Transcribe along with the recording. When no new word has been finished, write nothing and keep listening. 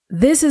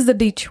This is the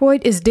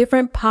Detroit is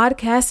Different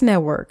podcast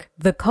network,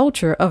 the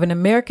culture of an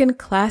American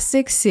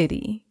classic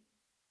city.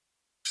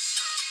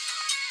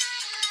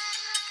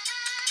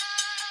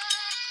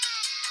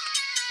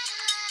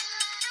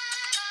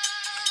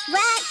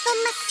 Ride for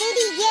my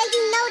city, yeah,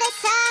 you know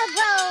that's how I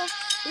roll.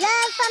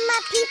 Love for my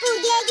people,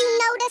 yeah, you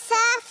know that's how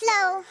I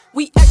flow.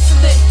 We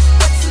excellent,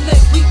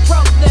 we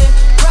rollin',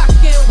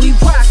 rockin', we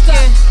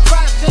rockin',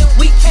 thriving,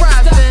 we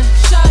thriving,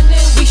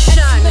 shining, we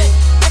shining,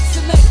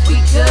 excellent, we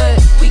good,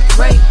 we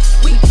great,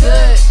 we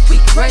good, we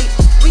great,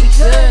 we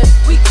good,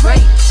 we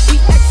great, we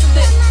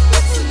excellent,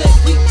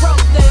 we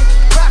rollin',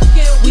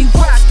 rockin', we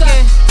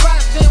rockin',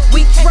 thriving,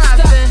 we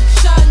thriving,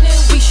 shining,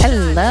 we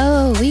shining.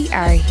 Hello, we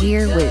are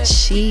here with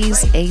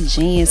She's a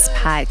Genius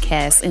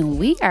podcast, and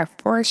we are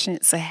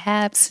fortunate to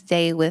have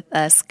today with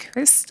us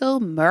Crystal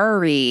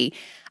Murray.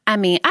 I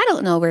mean, I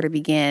don't know where to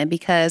begin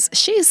because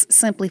she's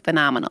simply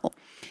phenomenal.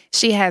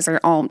 She has her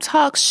own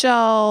talk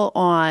show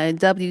on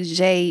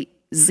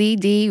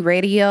WJZD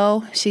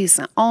Radio. She's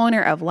an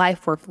owner of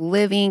Life Worth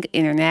Living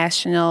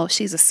International.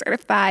 She's a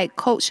certified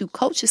coach who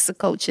coaches the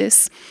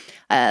coaches,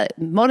 a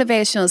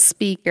motivational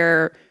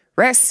speaker,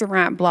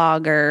 restaurant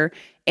blogger,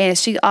 and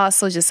she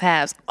also just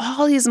has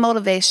all these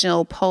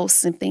motivational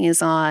posts and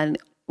things online.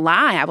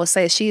 I would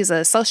say she's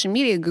a social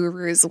media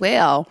guru as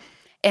well.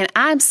 And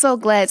I'm so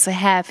glad to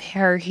have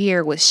her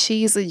here with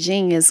She's a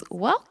Genius.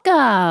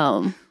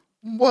 Welcome.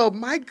 Well,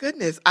 my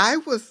goodness, I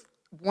was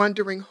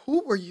wondering,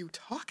 who were you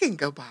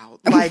talking about?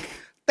 Like,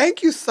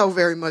 thank you so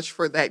very much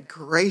for that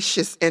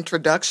gracious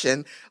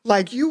introduction.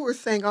 Like, you were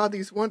saying all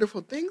these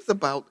wonderful things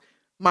about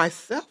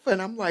myself, and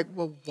I'm like,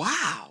 well,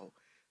 wow,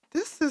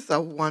 this is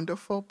a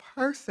wonderful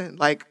person.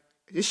 Like,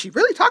 is she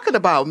really talking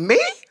about me?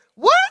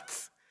 What?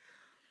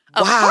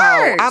 Of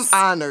Wow, course. I'm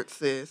honored,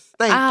 sis.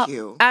 Thank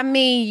you. I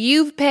mean,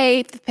 you've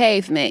paved the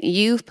pavement.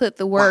 You've put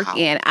the work Wow.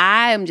 in.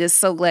 I am just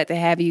so glad to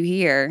have you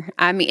here.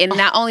 I mean, and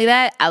not only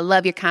that, I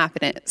love your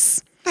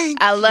confidence.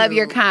 Thank I love you.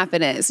 your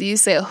confidence. You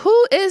said,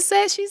 who is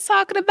that she's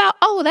talking about?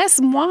 Oh,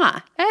 that's moi.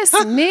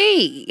 That's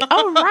me.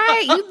 All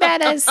right, you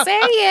better say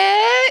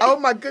it. Oh,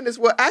 my goodness.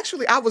 Well,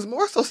 actually, I was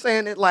more so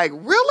saying it like,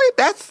 really?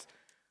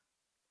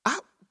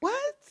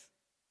 What?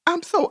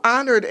 I'm so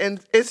honored, and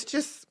thank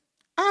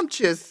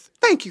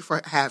you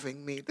for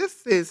having me.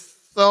 This is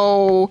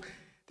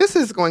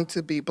going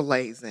to be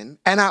blazing.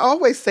 And I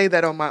always say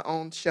that on my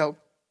own show.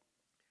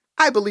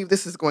 I believe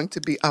this is going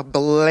to be a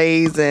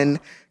blazing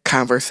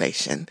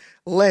conversation.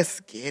 Let's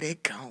get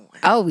it going.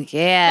 Oh,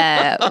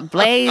 yeah.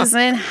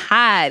 Blazing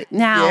hot.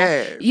 Now,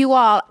 Yes. you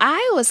all,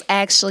 I was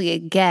actually a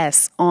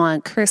guest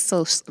on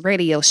Crystal's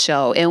radio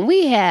show, and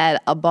we had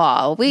a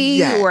ball. We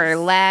Yes. were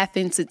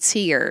laughing to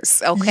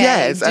tears, okay?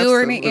 Yes, During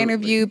absolutely. the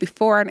interview,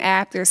 before and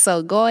after.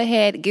 So go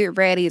ahead, get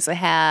ready to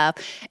have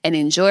an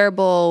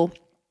enjoyable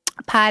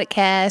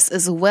podcast,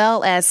 as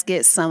well as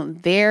get some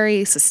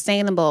very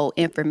sustainable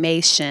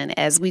information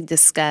as we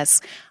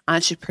discuss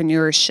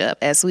entrepreneurship,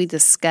 as we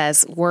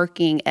discuss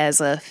working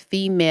as a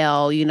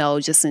female,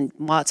 just in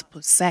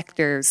multiple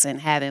sectors and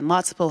having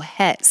multiple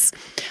hats.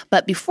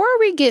 But before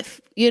we get,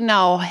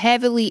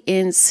 heavily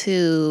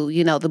into,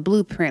 the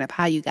blueprint of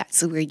how you got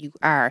to where you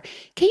are,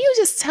 can you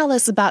just tell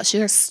us about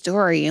your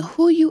story and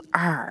who you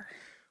are?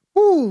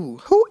 Ooh,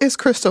 who is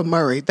Crystal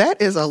Murray? That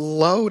is a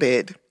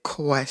loaded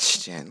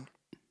question.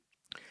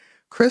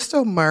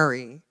 Crystal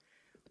Murray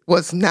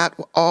was not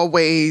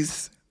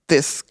always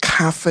this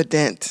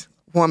confident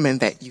woman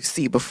that you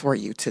see before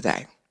you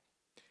today.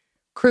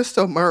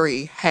 Crystal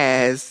Murray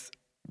has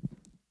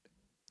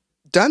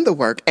done the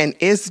work and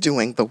is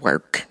doing the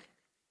work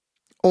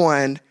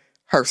on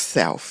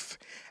herself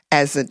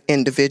as an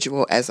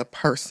individual, as a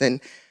person,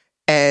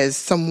 as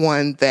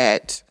someone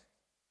that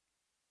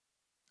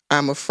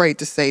I'm afraid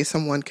to say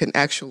someone can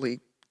actually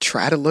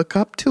try to look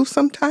up to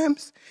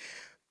sometimes.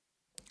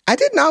 I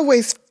didn't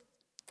always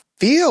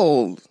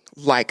feel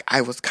like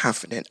I was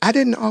confident. I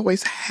didn't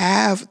always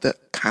have the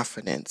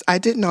confidence. I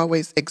didn't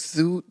always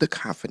exude the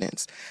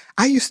confidence.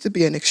 I used to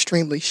be an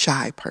extremely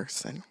shy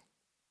person.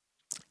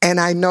 And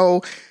I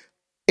know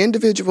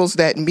individuals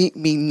that meet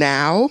me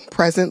now,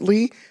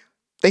 presently,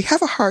 they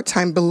have a hard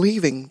time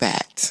believing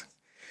that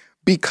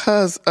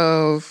because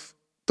of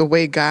the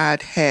way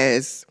God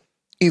has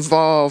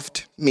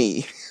evolved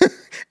me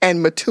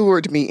and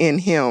matured me in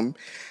Him.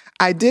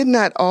 I did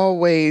not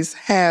always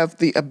have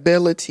the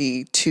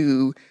ability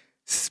to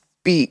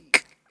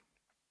speak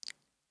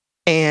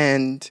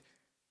and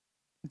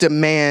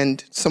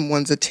demand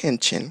someone's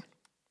attention.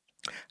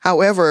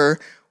 However,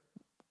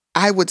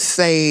 I would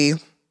say,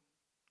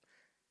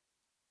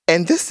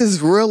 and this is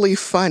really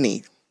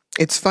funny.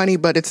 It's funny,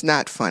 but it's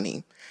not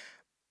funny.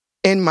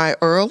 In my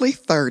early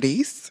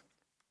 30s,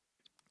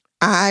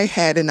 I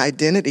had an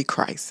identity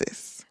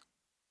crisis.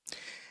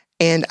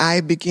 And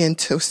I began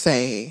to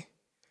say,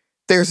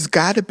 there's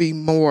got to be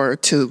more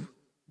to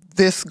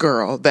this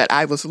girl that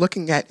I was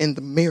looking at in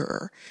the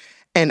mirror.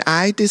 And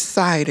I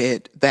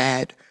decided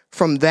that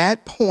from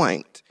that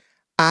point,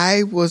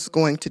 I was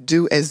going to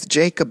do as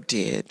Jacob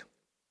did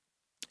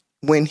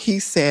when he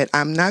said,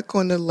 I'm not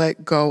going to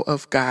let go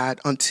of God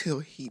until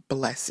he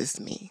blesses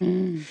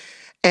me.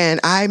 And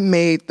I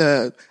made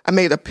a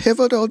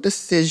pivotal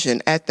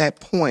decision at that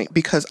point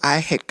because I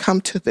had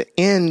come to the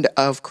end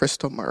of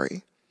Crystal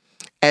Murray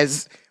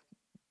as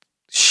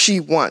she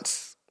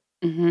once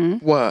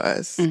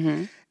was.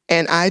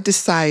 And I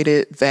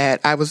decided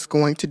that I was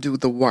going to do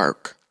the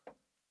work.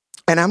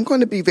 And I'm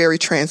going to be very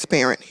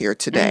transparent here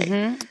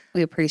today.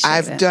 We appreciate it.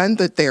 I've done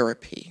the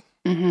therapy.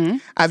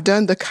 I've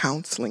done the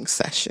counseling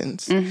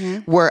sessions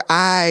where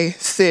I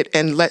sit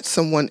and let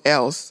someone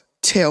else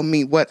tell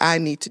me what I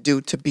need to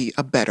do to be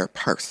a better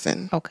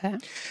person. Okay.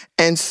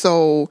 And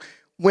so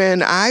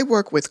when I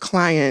work with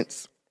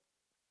clients,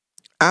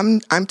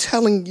 I'm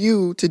telling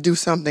you to do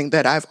something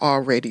that I've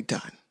already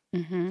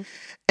done.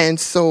 And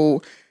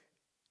so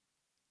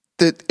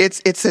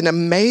it's an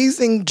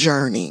amazing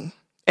journey,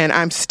 and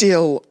I'm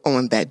still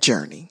on that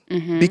journey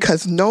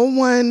because no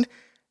one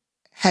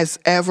has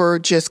ever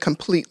just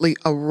completely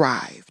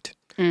arrived.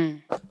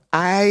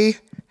 I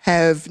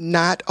have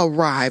not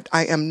arrived.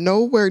 I am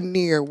nowhere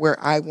near where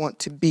I want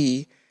to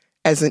be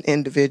as an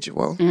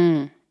individual.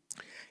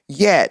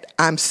 Yet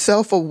I'm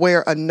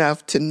self-aware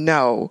enough to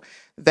know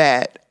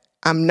that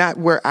I'm not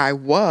where I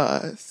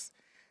was,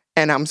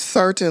 and I'm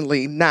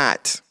certainly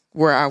not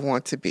where I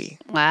want to be.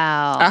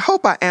 Wow. I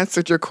hope I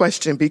answered your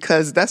question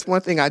because that's one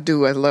thing I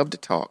do. I love to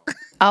talk.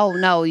 Oh,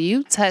 no,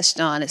 you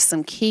touched on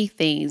some key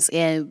things.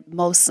 And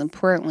most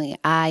importantly,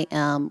 I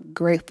am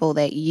grateful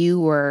that you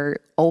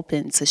were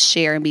open to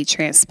share and be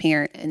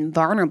transparent and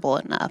vulnerable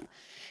enough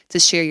to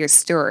share your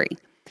story.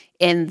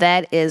 And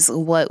that is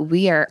what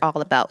we are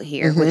all about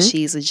here with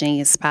She's a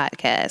Genius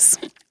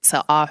podcast,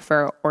 to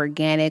offer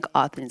organic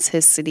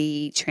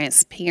authenticity,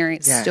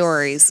 transparent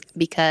stories,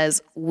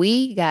 because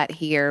we got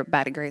here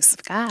by the grace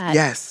of God.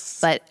 Yes.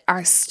 But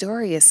our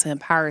story is to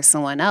empower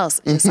someone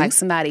else, just like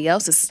somebody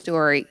else's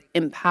story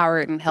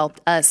empowered and helped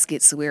us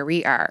get to where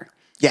we are.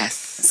 Yes.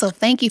 So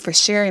thank you for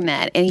sharing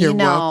that. And You're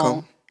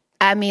welcome.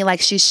 I mean, like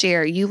she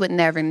shared, you would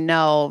never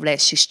know that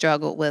she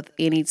struggled with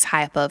any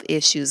type of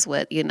issues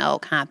with,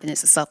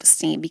 confidence and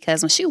self-esteem,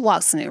 because when she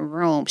walks in a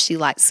room, she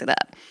lights it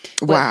up.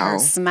 With her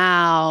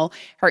smile,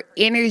 her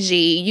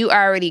energy,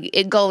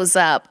 it goes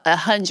up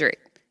 100,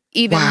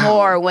 even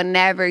more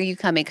whenever you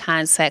come in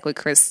contact with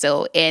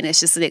Crystal. And it's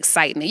just an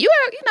excitement. You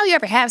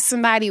ever have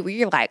somebody where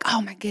you're like,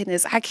 oh my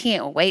goodness, I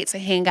can't wait to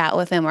hang out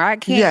with him, or I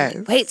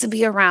can't wait to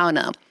be around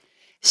him.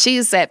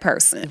 She's that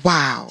person.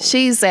 Wow.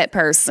 She's that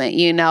person.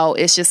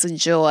 It's just a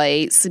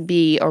joy to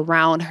be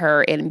around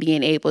her and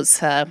being able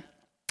to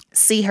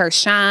see her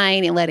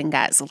shine and letting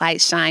God's light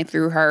shine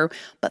through her.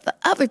 But the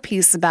other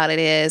piece about it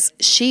is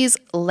she's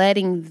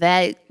letting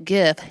that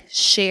gift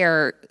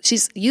share.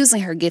 She's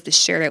using her gift to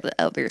share it with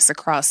others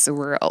across the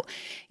world.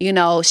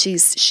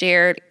 She's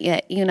shared,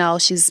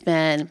 she's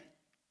been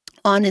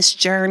on this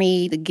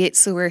journey to get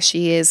to where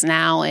she is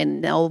now,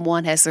 and no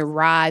one has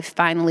arrived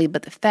finally.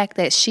 But the fact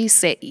that she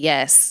said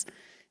yes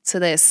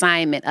to the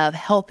assignment of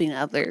helping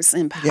others,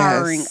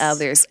 empowering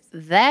others,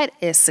 that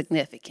is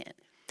significant.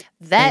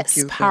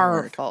 That's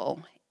powerful.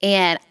 Lord.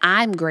 And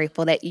I'm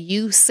grateful that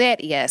you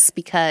said yes,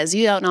 because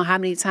you don't know how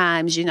many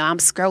times, I'm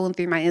scrolling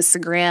through my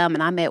Instagram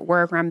and I'm at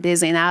work or I'm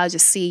busy, and I'll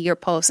just see your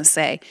post and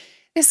say,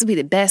 this will be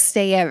the best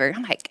day ever.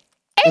 I'm like,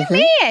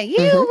 amen, you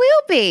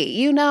will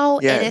be,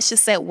 and it's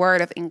just that word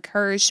of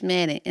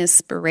encouragement and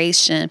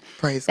inspiration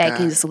that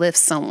can just lift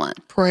someone.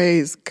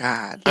 Praise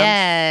God.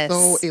 Yes. I'm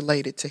so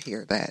elated to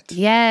hear that.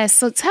 Yes.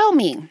 So tell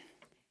me,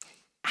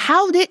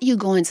 how did you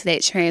go into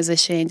that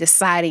transition,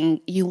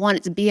 deciding you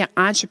wanted to be an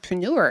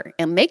entrepreneur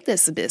and make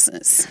this a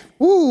business?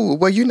 Ooh,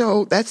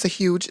 well, that's a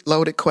huge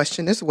loaded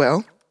question as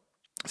well.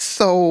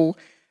 So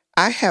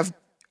I have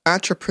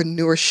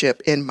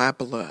entrepreneurship in my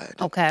blood.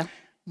 Okay.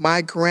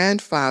 My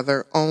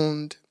grandfather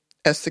owned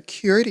a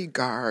security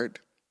guard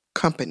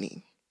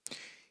company.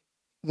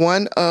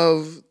 One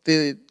of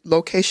the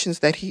locations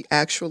that he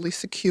actually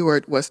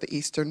secured was the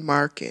Eastern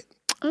Market.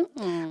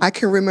 I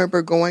can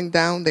remember going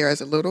down there as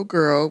a little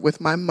girl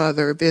with my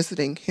mother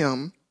visiting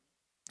him,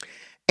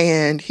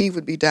 and he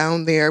would be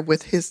down there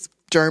with his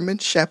German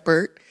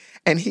Shepherd,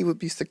 and he would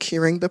be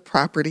securing the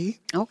property.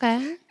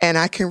 Okay. And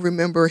I can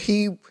remember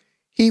he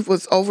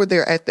was over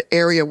there at the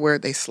area where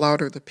they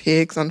slaughter the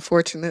pigs,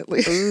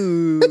 unfortunately.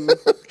 Ooh.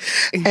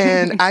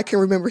 And I can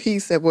remember he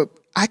said, well,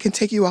 I can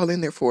take you all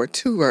in there for a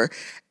tour.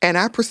 And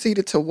I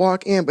proceeded to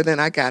walk in, but then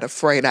I got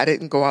afraid. I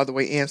didn't go all the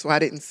way in, so I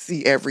didn't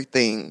see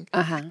everything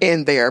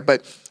in there.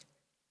 But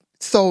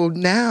so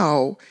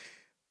now,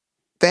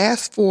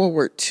 fast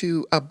forward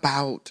to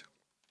about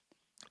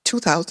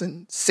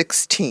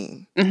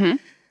 2016. And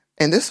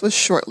this was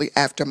shortly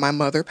after my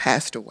mother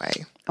passed away.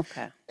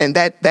 Okay. And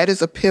that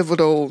is a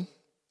pivotal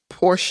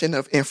portion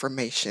of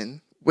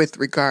information with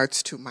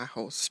regards to my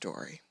whole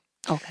story.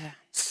 Okay.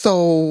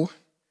 So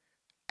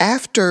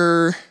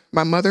after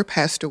my mother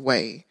passed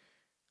away,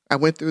 I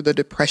went through the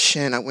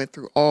depression. I went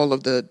through all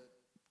of the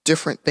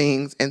different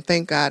things, and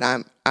thank God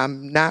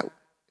I'm not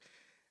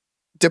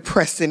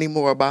depressed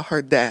anymore about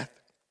her death.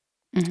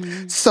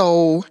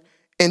 So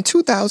in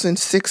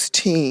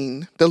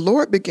 2016, the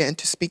Lord began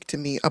to speak to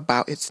me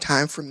about it's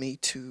time for me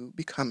to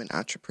become an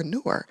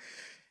entrepreneur.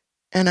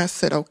 And I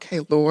said,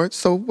 okay, Lord,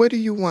 so what do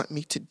you want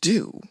me to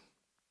do?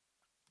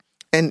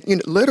 And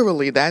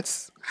literally,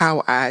 that's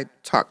how I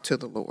talk to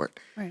the Lord.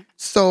 Right.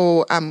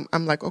 So I'm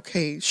like,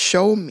 okay,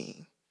 show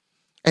me.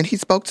 And he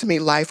spoke to me,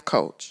 life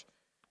coach.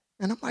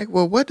 And I'm like,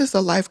 well, what does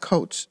a life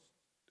coach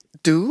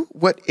do?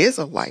 What is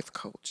a life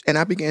coach? And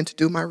I began to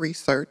do my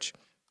research.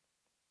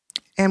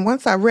 And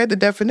once I read the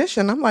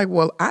definition, I'm like,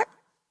 well, I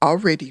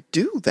already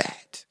do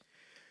that.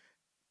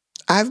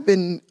 I've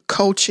been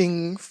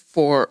coaching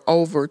for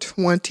over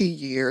 20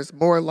 years,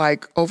 more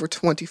like over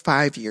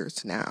 25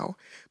 years now,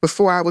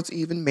 before I was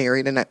even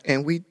married.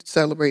 And we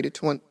celebrated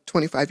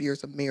 25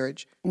 years of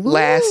marriage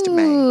last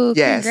May.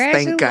 Yes,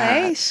 thank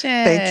God.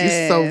 Thank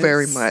you so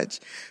very much.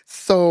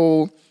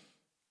 So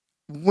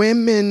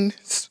women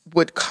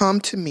would come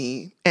to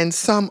me, and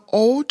some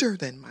older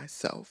than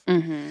myself,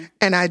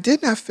 and I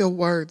did not feel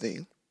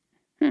worthy.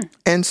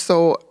 And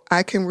so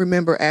I can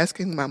remember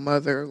asking my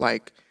mother,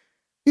 like,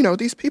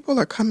 these people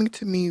are coming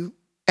to me,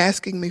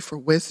 asking me for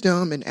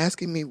wisdom and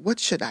asking me, what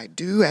should I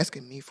do?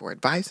 Asking me for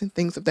advice and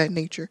things of that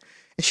nature.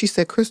 And she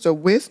said, Crystal,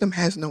 wisdom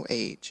has no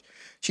age.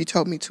 She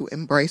told me to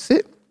embrace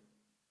it.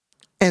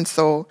 And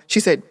so she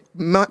said,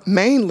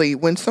 mainly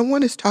when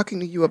someone is talking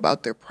to you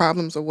about their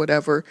problems or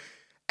whatever,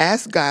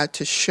 ask God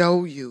to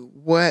show you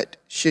what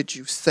should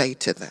you say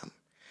to them.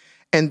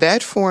 And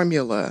that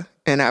formula,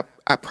 and I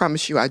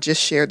promise you, I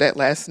just shared that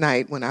last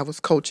night when I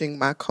was coaching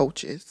my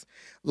coaches.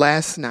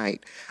 Last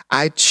night,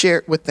 I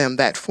shared with them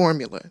that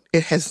formula.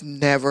 It has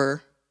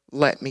never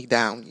let me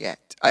down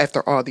yet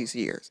after all these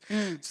years.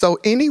 So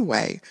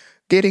anyway,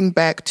 getting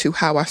back to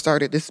how I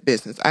started this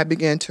business, I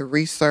began to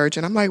research,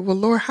 and I'm like, well,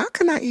 Lord, how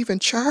can I even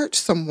charge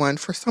someone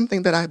for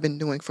something that I've been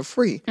doing for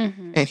free?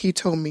 And he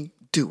told me,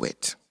 do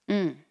it.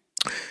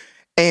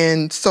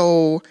 And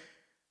so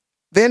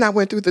then I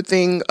went through the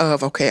thing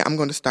of, okay, I'm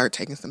going to start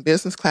taking some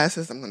business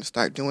classes. I'm going to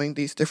start doing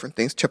these different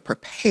things to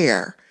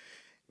prepare.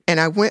 And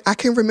I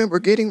can remember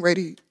getting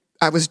ready.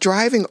 I was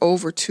driving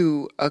over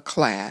to a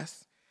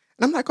class,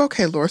 and I'm like,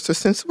 okay, Lord, so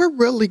since we're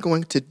really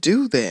going to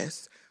do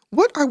this,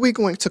 what are we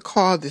going to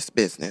call this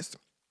business?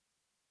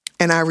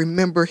 And I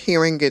remember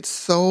hearing it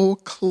so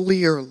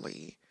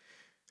clearly,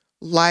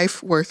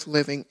 Life Worth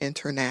Living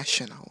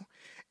International.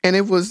 And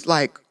it was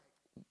like,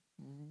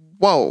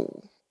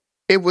 whoa.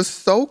 It was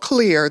so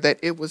clear that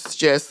it was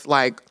just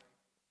like,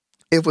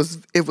 it was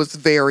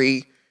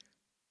very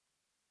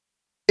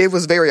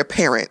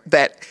apparent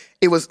that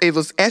it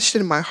was etched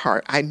in my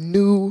heart. I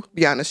knew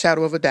beyond a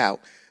shadow of a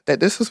doubt that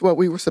this was what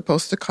we were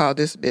supposed to call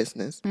this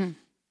business.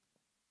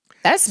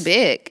 That's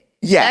big.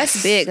 Yes.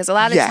 That's big because a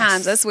lot of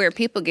times that's where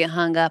people get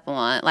hung up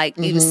on, like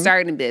even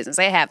starting a business.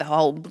 They have the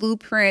whole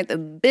blueprint, the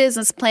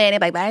business plan. They're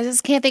like, but I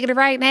just can't think of the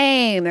right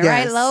name, the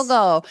right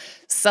logo.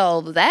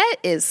 So that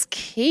is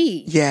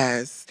key.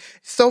 Yes,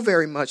 so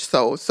very much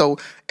so. So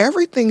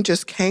everything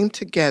just came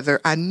together.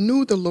 I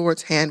knew the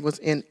Lord's hand was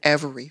in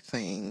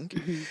everything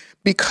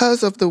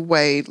because of the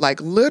way,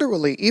 like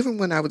literally, even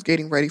when I was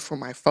getting ready for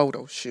my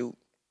photo shoot,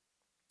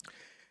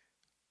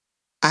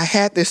 I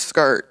had this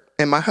skirt.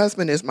 And my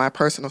husband is my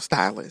personal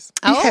stylist.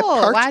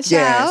 Watch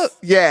out.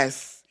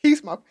 Yes.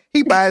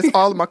 He buys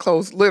all of my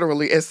clothes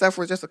literally, except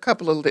for just a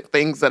couple of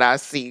things that I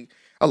see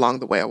along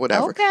the way or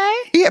whatever. Okay.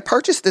 He had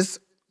purchased this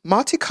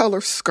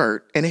multicolored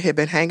skirt, and it had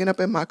been hanging up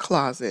in my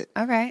closet.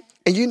 All right.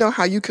 And you know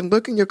how you can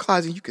look in your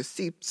closet, you can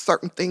see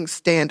certain things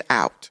stand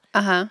out.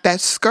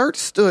 That skirt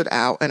stood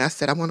out, and I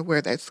said, I want to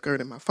wear that skirt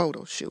in my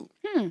photo shoot.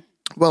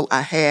 Well, I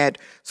had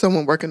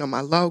someone working on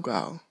my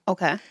logo.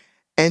 Okay.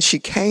 And she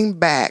came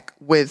back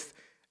with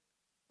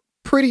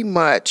pretty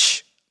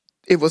much,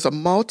 it was a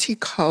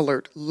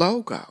multicolored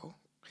logo.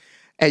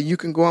 And you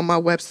can go on my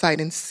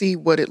website and see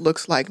what it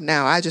looks like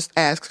now. I just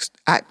asked,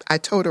 I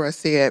told her, I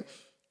said,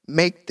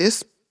 make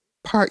this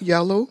part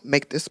yellow,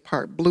 make this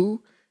part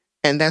blue,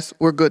 and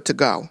we're good to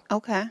go.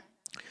 Okay.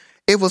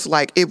 It was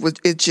like,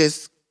 it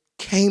just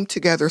came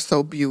together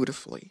so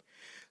beautifully.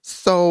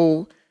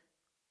 So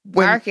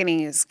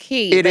marketing is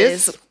key. It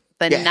is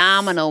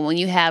phenomenal when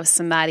you have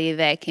somebody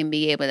that can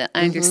be able to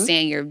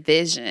understand your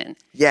vision.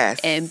 Yes.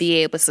 And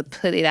be able to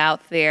put it out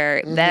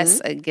there.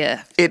 That's a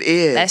gift. It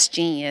is. That's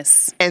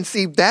genius. And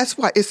see, that's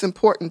why it's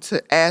important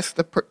to ask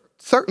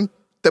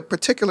the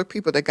particular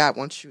people that God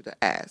wants you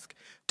to ask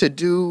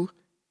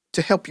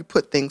to help you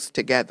put things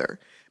together,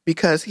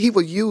 because he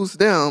will use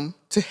them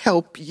to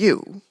help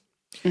you.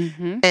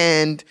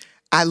 And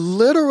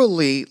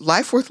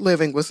Life Worth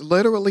Living was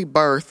literally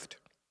birthed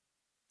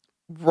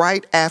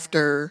right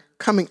after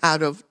coming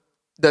out of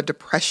the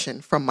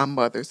depression from my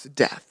mother's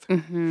death.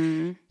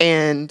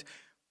 And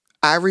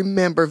I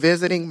remember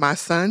visiting my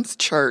son's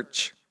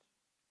church,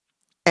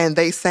 and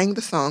they sang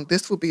the song,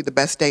 "This Will Be the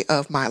Best Day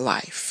of My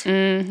Life."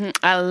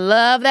 I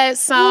love that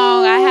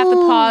song. Ooh. I have to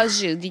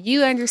pause you. Do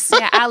you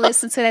understand? I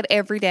listen to that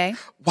every day.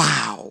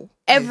 Wow.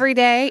 Every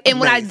day. And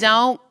when I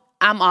don't,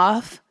 I'm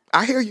off.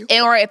 I hear you.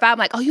 Or if I'm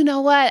like, oh, you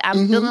know what?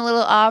 I'm feeling a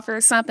little off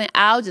or something,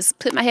 I'll just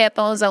put my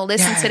headphones on,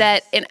 listen to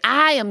that. And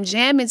I am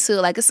jamming to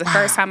it like it's the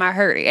first time I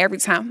heard it. Every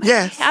time. Like,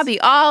 Yes. I'll be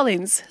all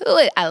into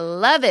it. I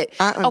love it.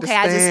 I Okay,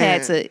 I just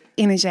had to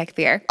interject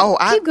there. Oh,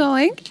 Keep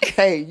going.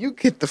 Hey, you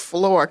get the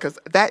floor because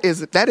that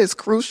is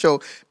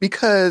crucial,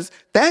 because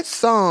that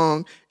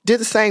song did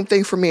the same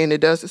thing for me, and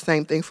it does the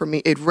same thing for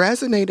me. It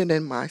resonated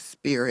in my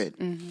spirit,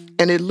 and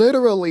it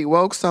literally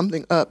woke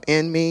something up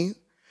in me.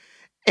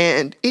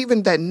 And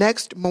even that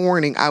next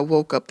morning, I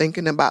woke up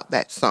thinking about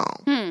that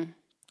song.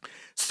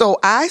 So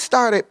I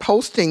started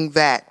posting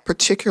that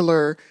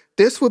particular,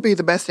 this would be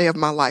the best day of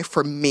my life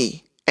for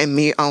me and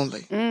me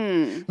only.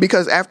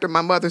 Because after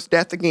my mother's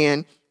death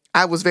again,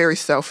 I was very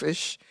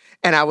selfish.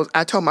 And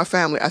I told my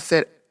family, I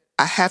said,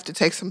 I have to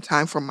take some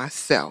time for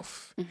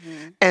myself.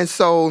 And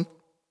so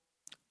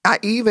I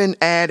even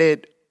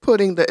added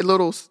putting the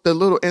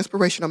little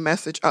inspirational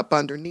message up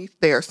underneath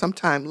there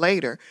sometime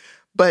later.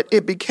 But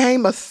it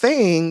became a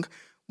thing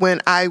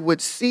when I would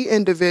see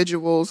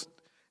individuals,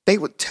 they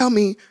would tell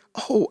me,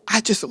 oh,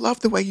 I just love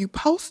the way you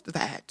post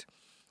that.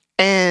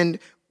 And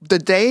the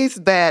days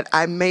that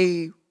I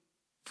may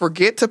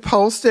forget to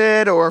post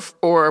it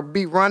or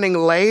be running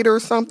late or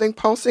something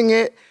posting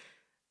it,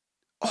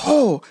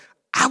 oh,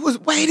 I was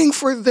waiting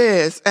for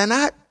this. And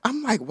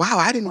I'm like, wow,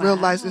 I didn't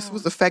realize this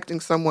was affecting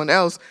someone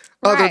else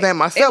other than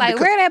myself. Like,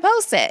 where did I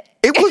post it?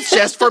 It was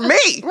just for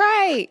me.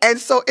 Right. And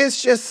so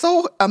it's just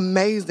so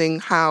amazing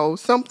how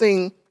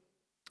something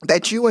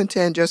that you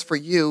intend just for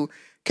you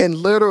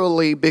can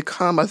literally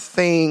become a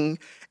thing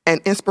and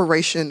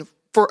inspiration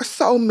for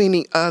so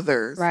many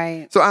others.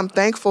 Right. So I'm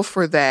thankful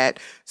for that.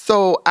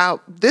 So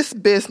this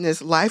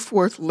business, Life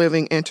Worth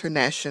Living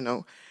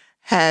International,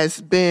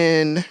 it's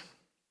been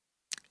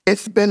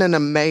an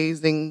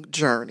amazing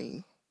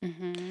journey.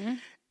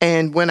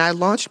 And when I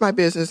launched my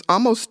business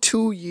almost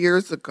 2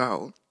 years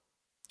ago,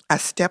 I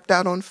stepped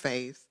out on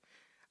faith.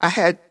 I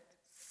had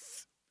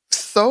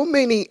so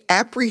many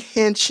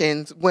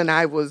apprehensions when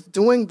I was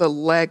doing the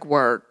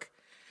legwork.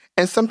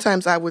 And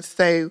sometimes I would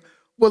say,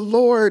 well,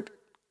 Lord,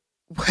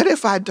 what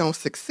if I don't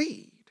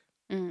succeed?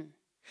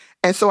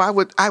 And so I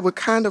would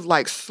kind of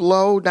like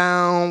slow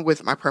down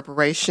with my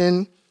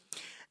preparation.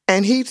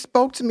 And he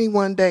spoke to me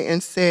one day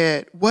and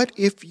said, what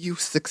if you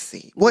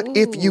succeed? What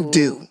if you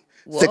do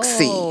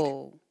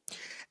succeed?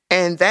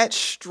 And that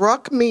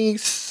struck me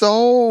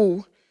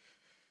so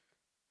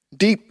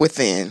deep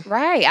within.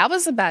 Right. I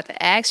was about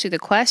to ask you the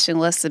question,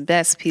 what's the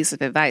best piece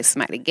of advice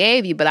somebody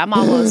gave you? But I'm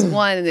almost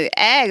wanting to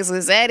ask,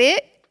 is that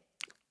it?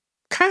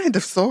 Kind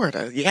of, sort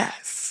of,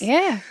 yes.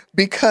 Yeah.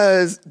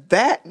 Because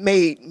that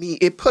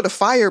it put a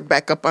fire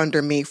back up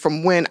under me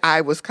from when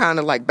I was kind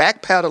of like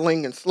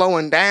backpedaling and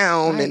slowing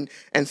down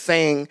and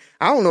saying,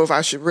 I don't know if I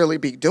should really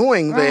be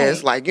doing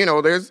this. Like,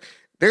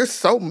 there's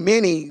so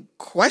many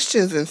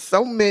questions and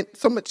so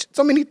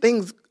many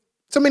things,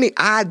 so many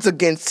odds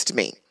against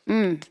me.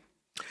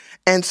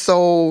 And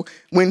so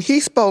when he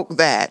spoke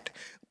that,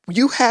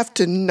 you have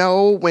to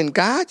know when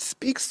God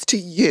speaks to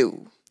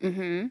you,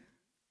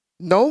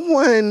 no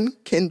one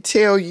can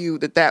tell you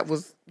that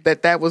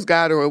was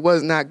God or it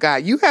was not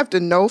God. You have to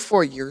know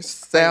for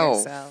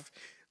yourself.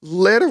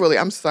 Literally,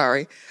 I'm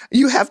sorry.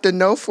 You have to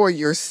know for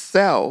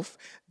yourself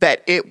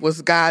that it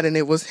was God and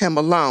it was him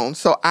alone.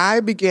 So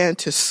I began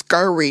to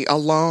scurry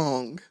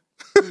along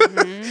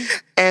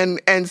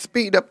and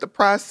speed up the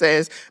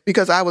process,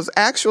 because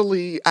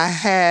I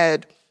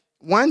had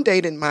one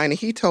date in mind, and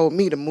he told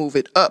me to move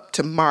it up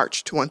to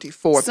March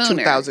 24th,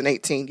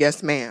 2018.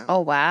 Yes, ma'am.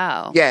 Oh,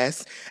 wow.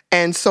 Yes.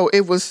 And so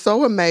it was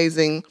so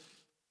amazing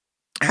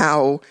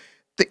how,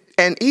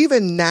 and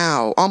even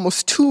now,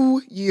 almost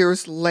 2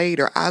 years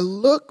later, I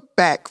look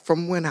back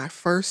from when I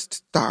first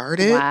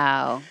started.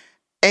 Wow.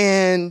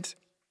 And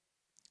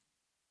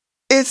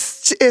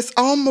it's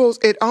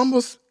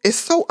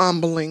so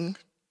humbling,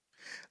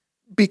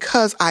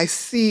 because I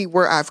see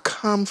where I've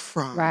come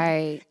from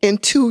in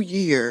 2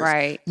 years.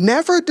 Right.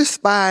 Never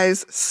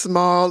despise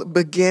small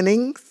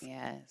beginnings.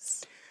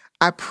 Yes.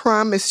 I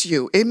promise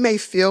you, it may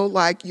feel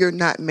like you're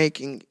not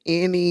making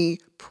any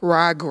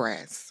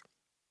progress,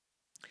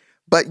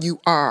 but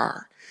you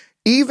are.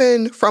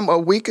 Even from a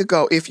week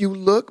ago, if you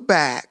look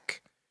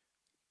back,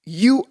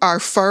 you are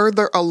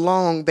further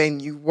along than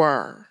you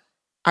were.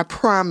 I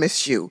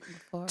promise you.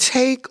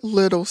 Take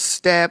little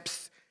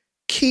steps.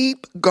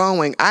 Keep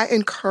going. I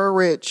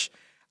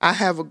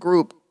have a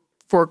group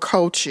for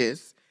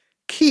coaches.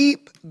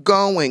 Keep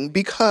going,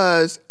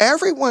 because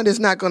everyone is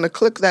not going to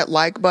click that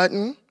like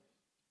button.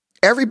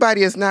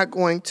 Everybody is not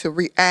going to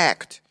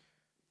react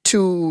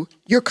to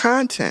your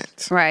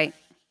content. Right.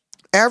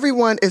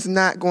 Everyone is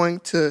not going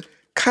to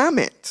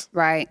comment.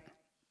 Right.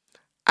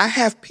 I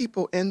have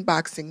people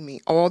inboxing me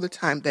all the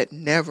time that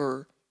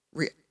never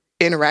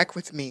interact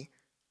with me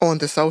on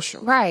the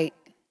social. Right.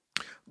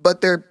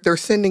 But they're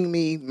sending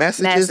me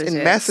messages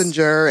in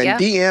Messenger and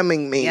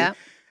DMing me. Yep.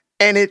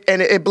 And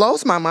it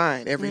blows my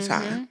mind every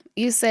time.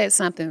 You said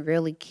something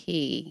really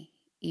key,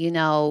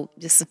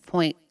 just to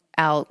point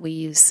out where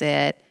you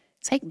said,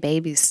 take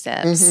baby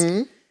steps.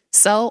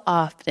 So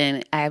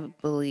often, I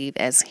believe,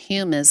 as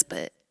humans,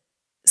 but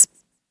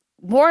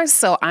more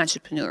so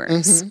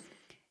entrepreneurs,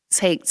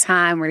 take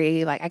time where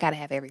they like, I got to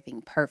have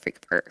everything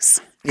perfect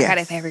first. Yes. I got to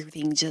have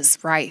everything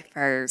just right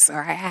first,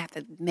 or I have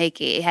to make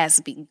it. It has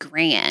to be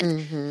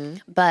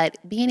grand. But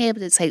being able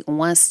to take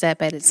one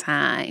step at a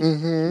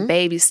time,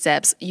 baby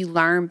steps, you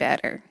learn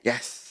better.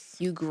 Yes.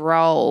 You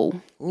grow.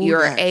 Ooh,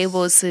 You're yes.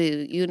 able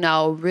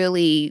to,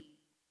 really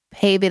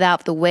pave it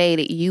out the way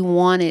that you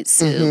want it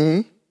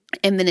to.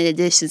 And then in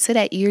addition to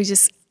that, you're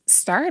just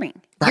starting.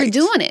 Right.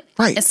 You're doing it.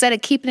 Right. Instead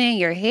of keeping it in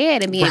your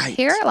head and being Right.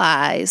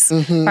 paralyzed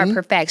by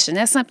perfection.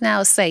 That's something I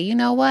would say, you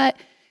know what?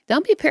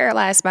 Don't be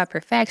paralyzed by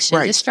perfection.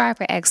 Right. Just strive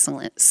for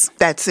excellence.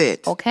 That's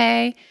it.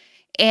 Okay?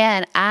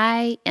 And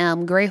I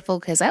am grateful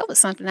because that was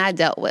something I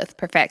dealt with,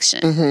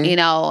 perfection.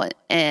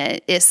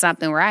 And it's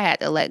something where I had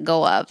to let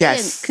go of.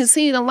 Yes. And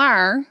continue to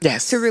learn.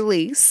 Yes. To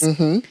release.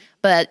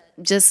 But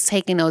just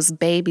taking those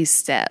baby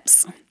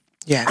steps.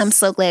 Yes. I'm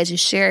so glad you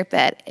shared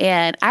that.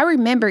 And I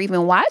remember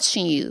even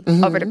watching you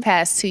over the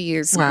past 2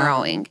 years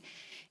growing.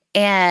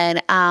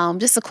 And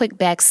just a quick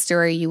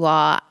backstory, you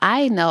all.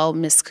 I know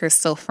Miss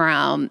Crystal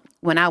from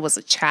when I was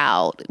a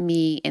child.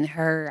 Me and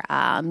her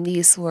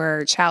niece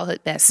were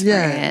childhood best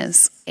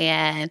friends.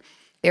 And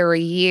there were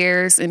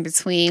years in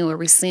between where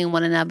we seen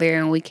one another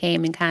and we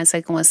came in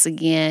contact once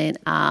again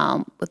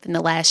within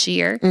the last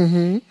year.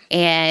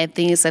 And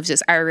things have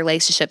just, our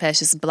relationship has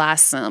just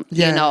blossomed,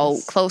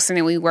 closer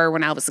than we were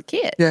when I was a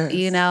kid,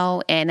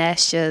 and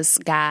that's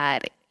just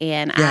God.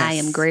 And I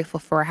am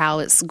grateful for how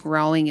it's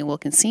growing and will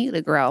continue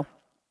to grow.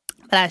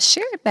 But I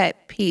shared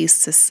that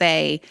piece to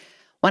say,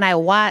 when I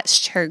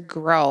watched her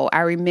grow,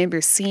 I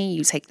remember seeing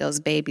you take those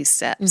baby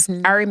steps.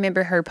 I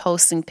remember her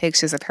posting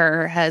pictures of her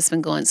and her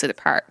husband going to the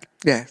park.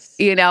 Yes.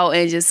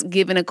 And just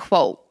giving a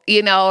quote,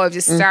 or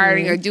just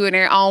starting or doing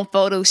their own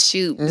photo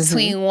shoot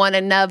between one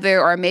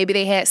another, or maybe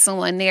they had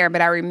someone there.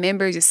 But I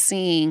remember just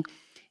seeing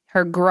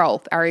her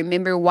growth. I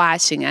remember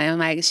watching. I'm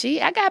like,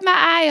 I got my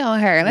eye on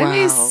her. Let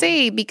me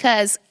see.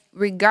 Because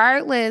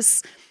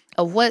regardless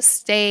of what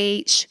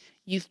stage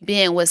you've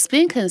been, what's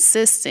been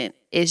consistent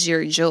is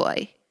your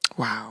joy.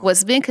 Wow.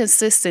 What's been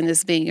consistent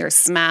is being your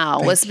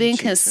smile. What's been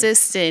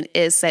consistent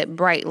is that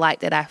bright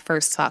light that I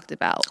first talked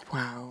about.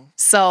 Wow.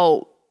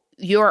 So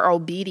your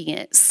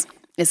obedience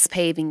is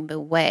paving the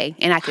way.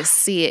 And I can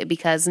see it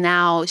because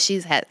now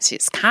she's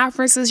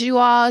conferences, you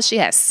all. She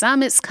has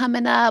summits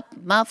coming up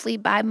monthly,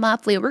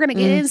 bi-monthly. We're going to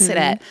get into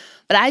that.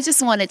 But I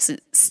just wanted to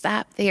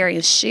stop there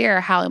and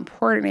share how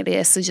important it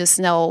is to just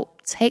know,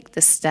 take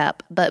the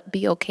step, but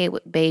be okay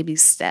with baby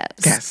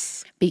steps.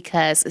 Yes.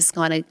 Because it's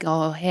going to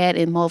go ahead.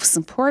 And most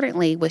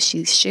importantly, what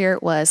she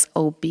shared was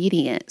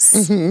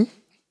obedience.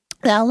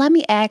 Now, let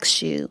me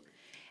ask you,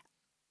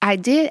 I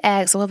did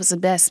ask what was the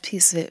best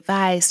piece of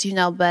advice,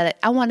 but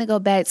I want to go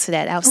back to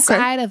that.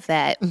 Outside of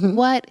that,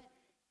 what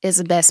is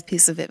the best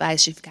piece of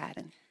advice you've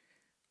gotten?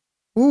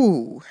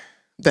 Ooh,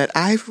 that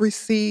I've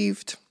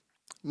received,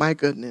 my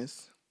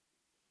goodness.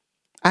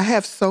 I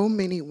have so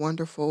many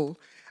wonderful,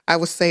 I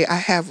would say I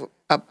have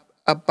a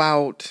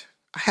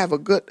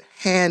good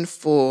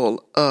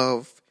handful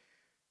of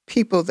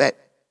people that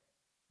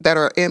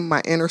are in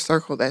my inner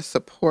circle that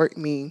support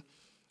me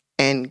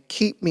and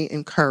keep me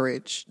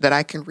encouraged, that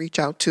I can reach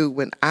out to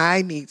when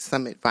I need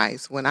some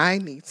advice, when I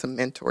need some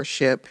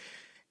mentorship.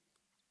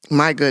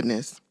 My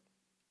goodness.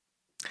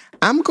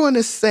 I'm going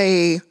to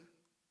say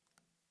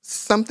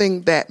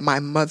something that my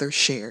mother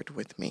shared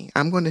with me.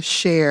 I'm going to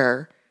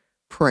share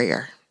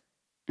prayer.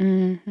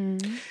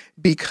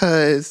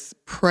 Because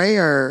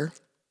prayer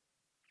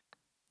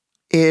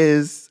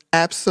is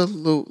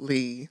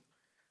absolutely,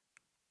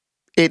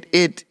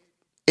 it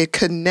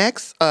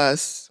connects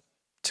us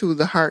to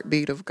the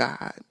heartbeat of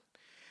God.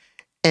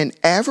 And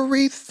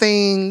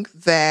everything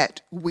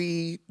that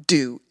we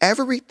do,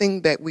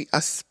 everything that we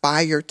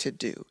aspire to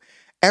do,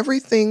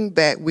 everything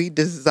that we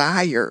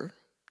desire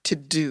to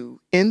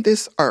do in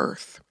this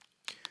earth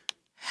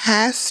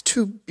has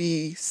to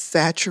be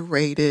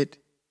saturated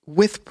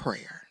with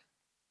prayer.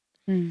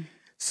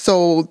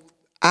 So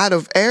out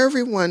of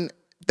everyone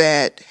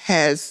that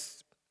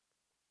has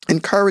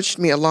encouraged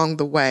me along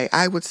the way,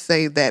 I would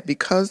say that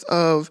because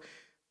of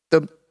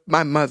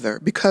my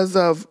mother's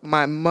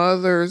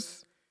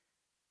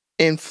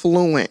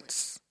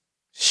influence,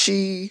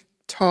 she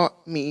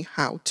taught me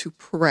how to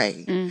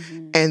pray.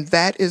 And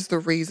that is the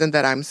reason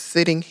that I'm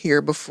sitting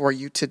here before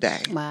you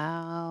today.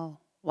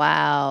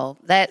 Wow.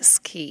 That's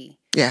key.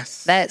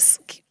 Yes.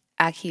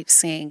 I keep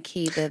saying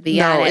key, but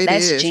beyond that,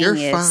 that's is.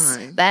 genius. You're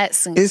fine.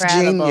 That's incredible. It's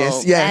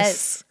genius, yes.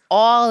 That's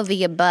all of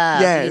the above,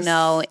 Yes.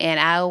 and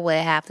I would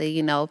have to,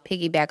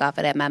 piggyback off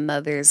of that. My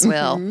mother as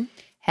well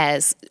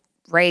has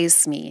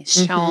raised me,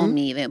 shown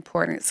me the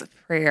importance of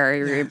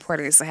prayer, the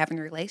importance of having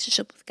a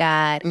relationship with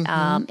God,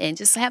 and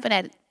just having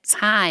that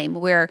time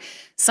where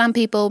some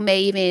people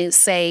may even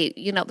say,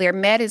 they're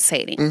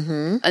meditating,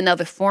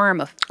 another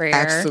form of prayer,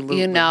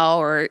 Absolutely.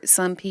 Or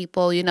some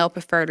people,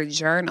 prefer to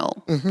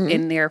journal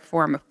in their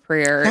form of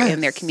prayer,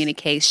 in their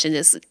communication.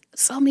 There's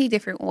so many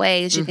different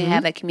ways you can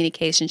have that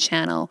communication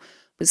channel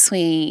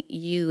between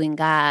you and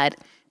God.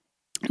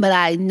 But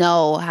I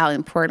know how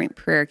important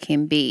prayer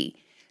can be.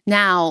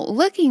 Now,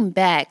 looking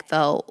back,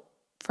 though,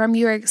 from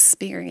your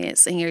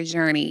experience and your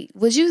journey,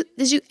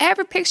 did you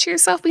ever picture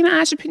yourself being an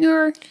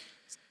entrepreneur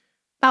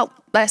about,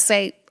 let's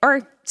say,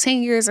 or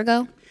 10 years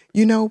ago?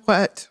 You know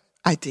what?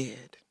 I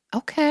did.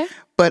 Okay.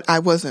 But I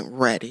wasn't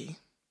ready.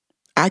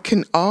 I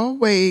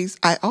always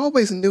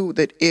knew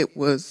that it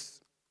was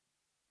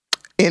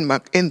in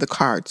the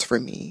cards for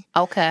me.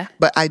 Okay.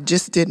 But I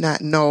just did not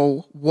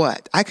know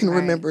what. I can Right.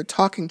 remember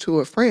talking to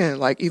a friend,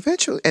 like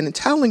eventually, and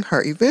telling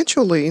her,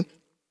 eventually,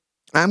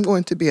 I'm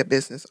going to be a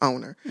business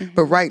owner.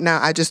 But right now,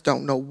 I just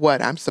don't know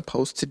what I'm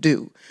supposed to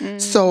do.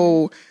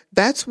 So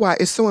that's why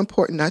it's so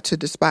important not to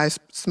despise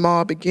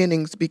small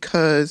beginnings,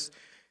 because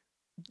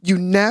you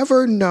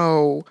never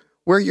know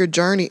where your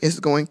journey is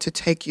going to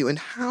take you and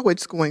how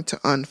it's going to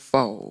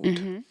unfold.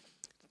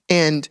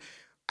 And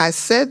I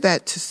said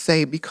that to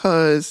say,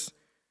 because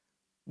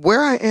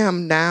where I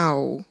am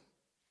now,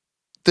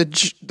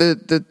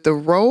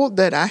 the road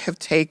that I have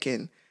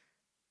taken,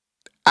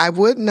 I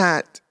would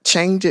not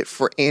change it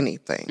for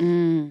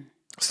anything.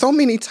 So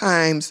many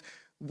times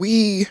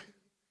we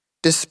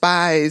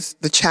despise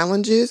the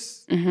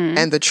challenges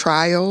and the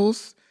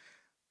trials.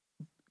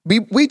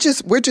 We're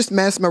just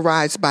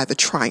mesmerized by the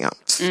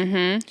triumphs.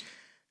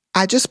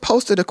 I just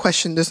posted a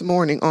question this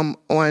morning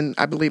on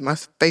I believe my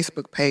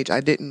Facebook page. I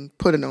didn't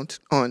put it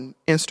on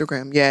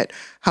Instagram yet.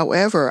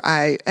 However,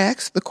 I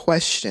asked the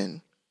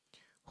question,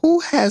 who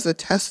has a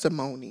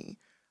testimony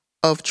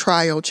of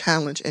trial,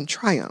 challenge, and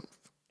triumph?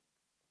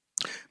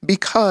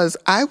 Because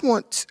I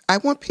want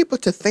people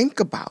to think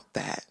about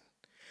that.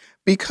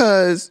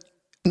 Because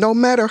no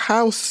matter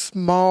how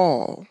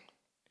small,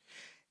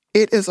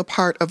 it is a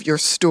part of your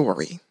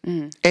story.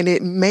 And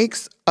it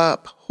makes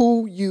up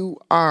who you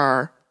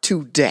are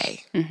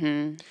today.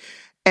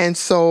 And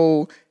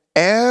so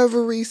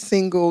every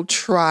single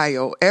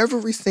trial,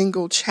 every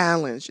single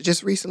challenge,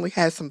 just recently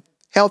had some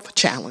health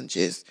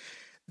challenges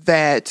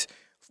that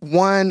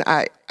one,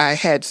 I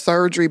had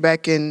surgery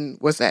back in,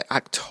 was that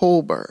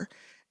October?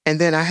 And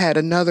then I had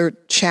another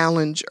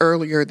challenge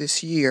earlier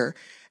this year.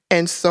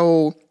 And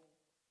so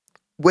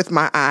with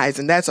my eyes,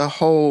 and that's a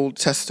whole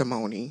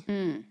testimony,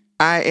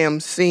 I am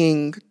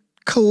seeing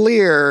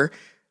clearer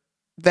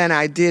than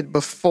I did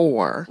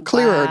before.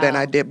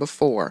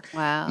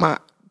 Wow.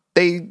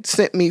 They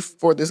sent me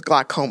for this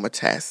glaucoma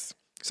test.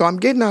 So I'm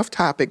getting off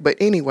topic, but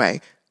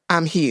anyway,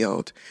 I'm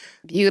healed.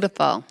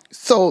 Beautiful.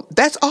 So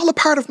that's all a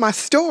part of my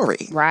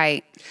story.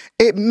 Right.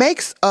 It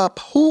makes up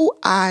who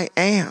I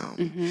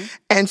am.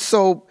 And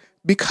so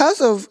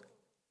because of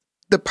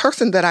the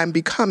person that I'm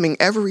becoming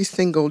every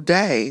single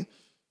day,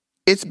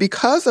 it's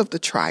because of the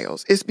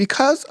trials. It's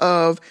because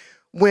of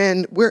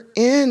when we're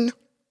in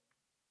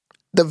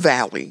the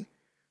valley,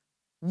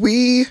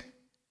 we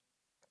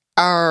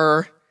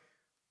have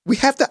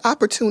the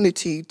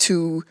opportunity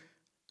to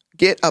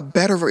get a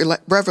better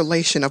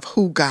revelation of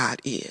who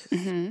God is.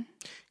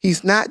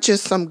 He's not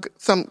just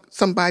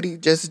somebody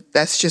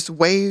that's just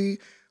way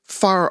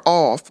far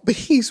off, but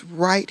he's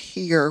right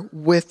here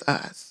with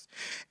us.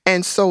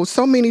 And so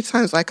many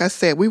times, like I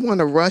said, we want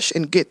to rush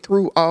and get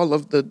through all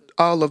of the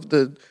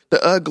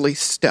ugly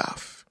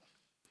stuff.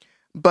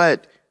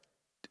 But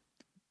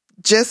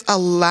just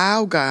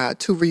allow God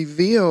to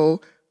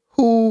reveal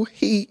who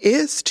he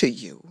is to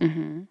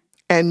you.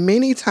 And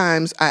many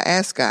times I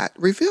ask God,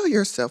 reveal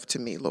yourself to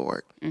me,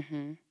 Lord.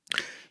 And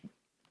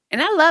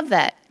I love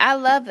that. I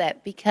love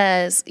that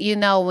because,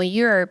 when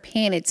you're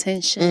paying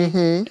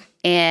attention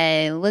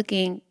and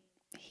looking,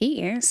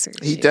 he answers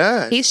He you.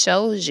 does. He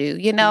shows you.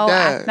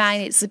 I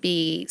find it to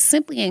be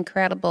simply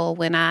incredible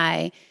when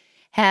I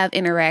have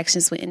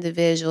interactions with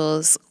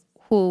individuals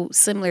who,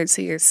 similar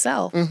to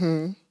yourself,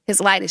 his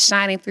light is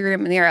shining through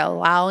them and they're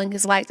allowing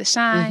his light to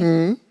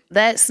shine.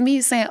 That's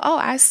me saying, oh,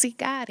 I see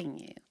God in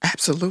you.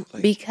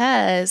 Absolutely.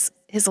 Because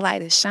his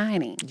light is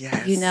shining.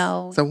 Yes.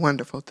 It's a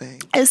wonderful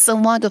thing. It's a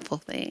wonderful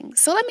thing.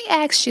 So let me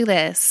ask you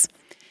this.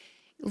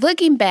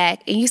 Looking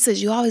back, and you said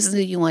you always knew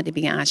you wanted to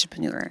be an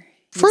entrepreneur.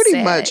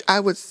 Pretty much,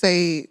 I would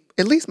say,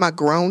 at least my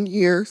grown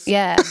years.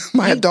 Yeah.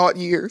 My adult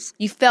years.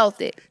 You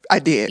felt it. I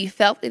did. You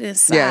felt it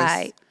inside.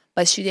 Yes.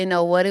 But you didn't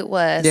know what it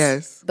was.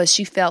 Yes. But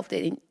you felt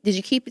it. Did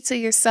you keep it to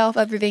yourself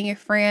other than your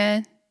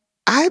friend?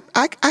 I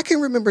can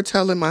remember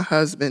telling my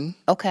husband.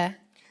 Okay.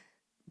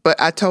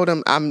 But I told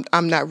him I'm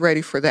not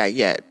ready for that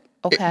yet.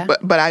 Okay.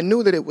 But I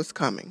knew that it was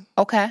coming.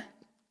 Okay.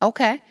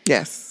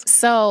 Yes.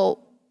 So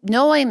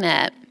knowing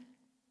that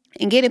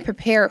and getting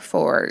prepared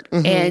for it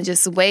and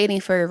just waiting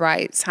for the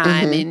right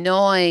time and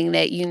knowing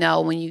that,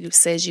 when you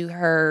said you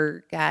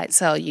heard God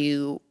tell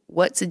you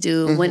what to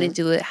do, when to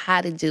do it,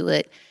 how to do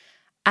it,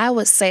 I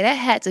would say that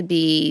had to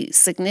be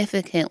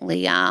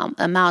significantly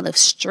amount of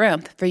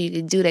strength for you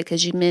to do that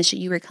because you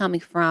mentioned you were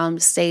coming from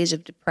the stage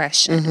of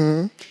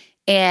depression.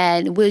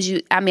 And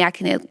I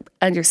can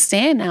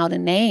understand now the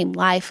name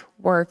Life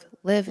Worth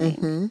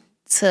Living,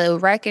 to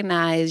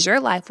recognize your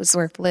life was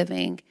worth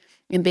living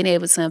and being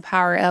able to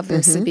empower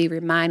others to be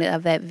reminded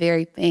of that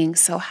very thing.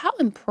 So how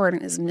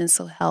important is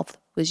mental health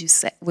would you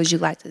say? Would you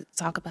like to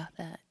talk about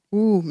that?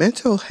 Ooh,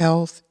 mental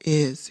health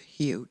is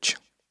huge.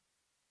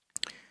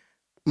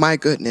 My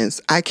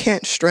goodness, I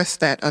can't stress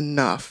that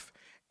enough.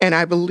 And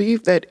I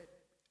believe that,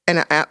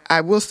 and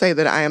I will say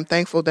that I am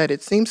thankful that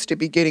it seems to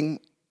be getting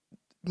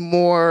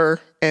more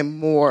and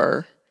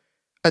more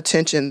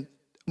attention,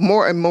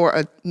 more and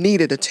more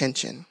needed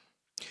attention.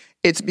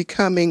 It's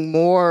becoming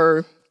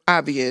more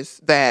obvious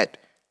that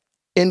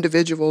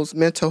individuals'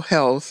 mental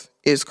health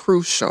is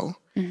crucial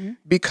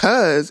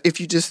because if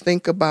you just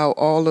think about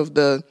all of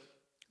the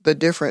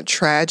different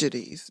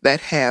tragedies that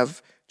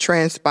have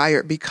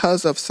transpired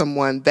because of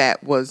someone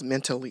that was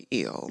mentally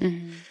ill.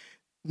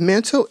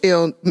 Mental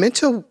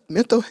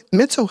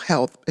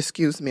health,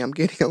 excuse me, I'm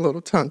getting a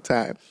little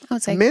tongue-tied.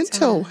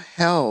 Mental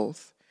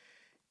health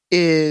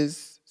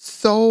is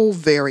so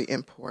very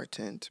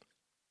important.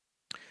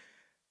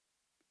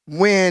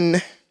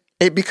 When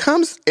it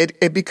becomes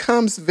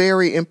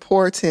very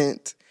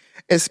important,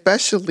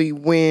 especially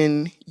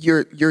when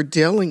you're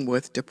dealing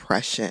with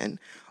depression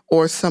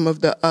or some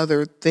of the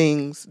other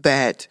things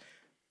that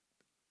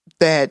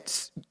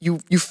you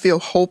feel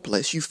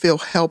hopeless, you feel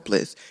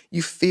helpless,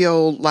 you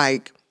feel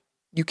like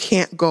you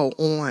can't go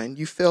on,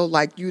 you feel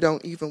like you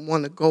don't even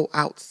want to go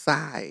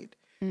outside.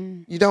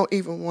 You don't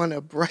even want to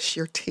brush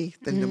your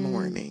teeth in the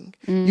morning.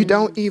 You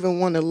don't even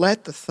want to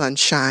let the sun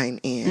shine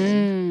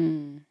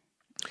in.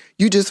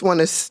 You just want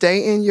to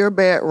stay in your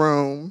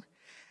bedroom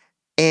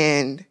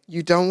and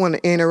you don't want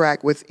to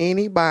interact with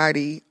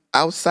anybody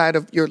outside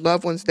of your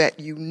loved ones that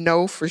you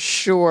know for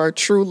sure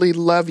truly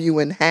love you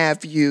and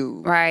have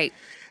you. Right.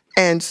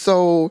 And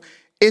so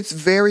it's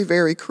very,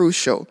 very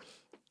crucial.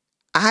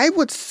 I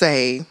would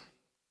say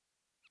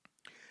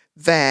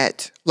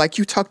that, like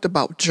you talked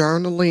about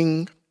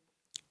journaling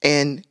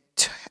and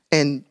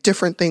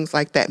different things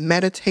like that,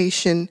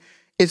 meditation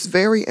is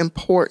very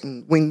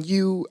important when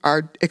you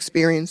are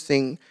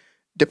experiencing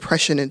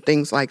depression and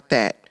things like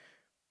that.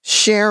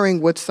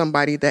 Sharing with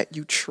somebody that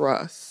you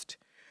trust.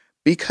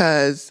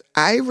 Because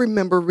I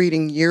remember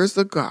reading years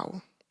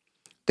ago,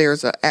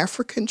 there's an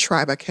African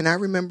tribe, I cannot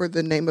remember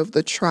the name of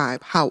the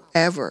tribe.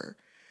 However,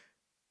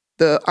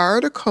 the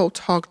article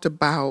talked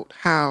about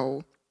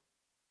how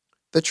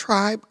the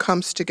tribe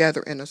comes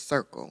together in a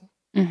circle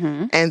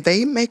and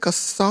they make a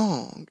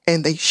song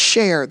and they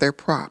share their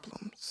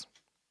problems.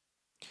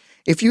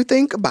 If you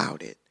think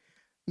about it,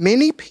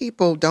 many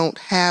people don't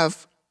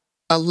have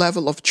a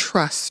level of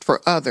trust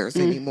for others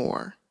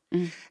anymore.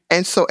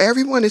 And so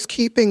everyone is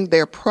keeping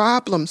their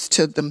problems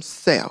to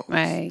themselves.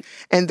 Right.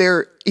 And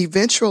they're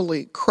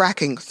eventually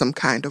cracking some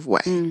kind of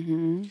way.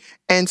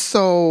 And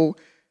so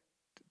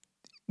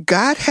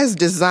God has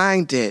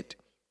designed it.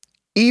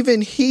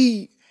 Even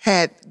he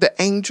had the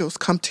angels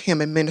come to him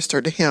and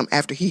minister to him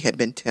after he had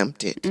been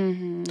tempted.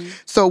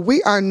 So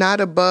we are not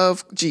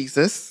above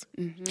Jesus.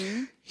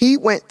 He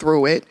went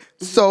through it.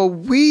 So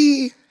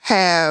we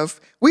are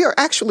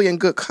actually in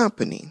good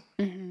company.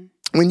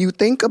 When you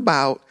think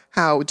about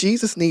how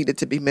Jesus needed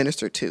to be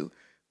ministered to,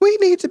 we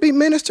need to be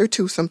ministered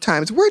to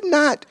sometimes.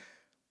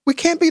 We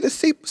can't be the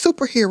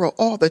superhero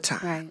all the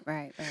time.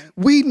 Right.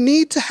 We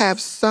need to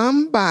have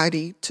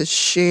somebody to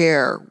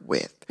share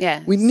with.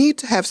 Yeah. We need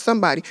to have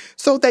somebody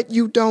so that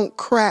you don't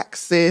crack,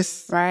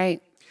 sis. Right.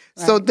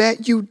 So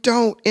that you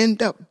don't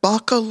end up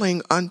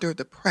buckling under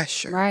the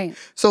pressure. Right.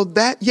 So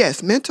that,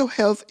 yes, mental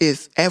health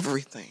is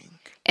everything.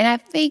 And I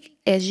think,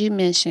 as you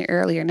mentioned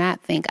earlier,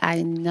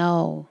 I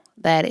know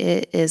that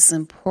it is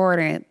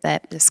important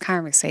that this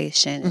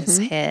conversation is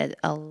had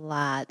a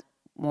lot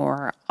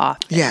more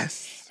often.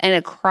 Yes. And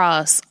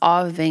across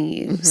all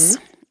venues,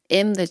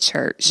 in the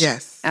church,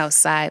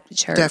 outside the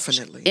church,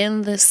 definitely,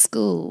 in the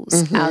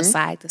schools,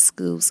 outside the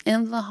schools,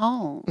 in the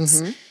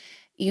homes.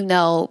 You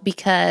know,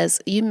 because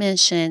you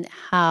mentioned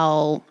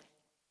how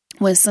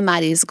when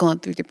somebody is going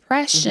through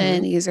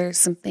depression, these are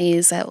some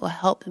things that will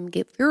help them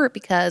get through it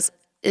because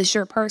it's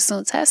your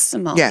personal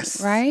testimony,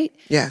 right?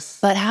 Yes.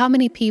 But how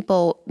many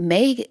people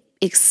may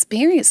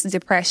experience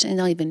depression and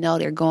don't even know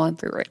they're going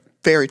through it?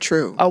 Very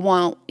true. Or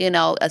won't,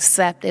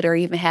 accept it or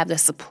even have the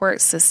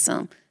support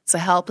system to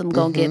help them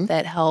go get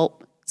that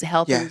help, to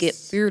help them get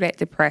through that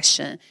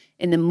depression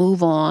and to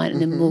move on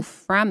and to move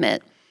from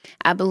it.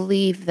 I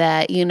believe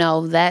that,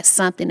 that's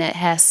something that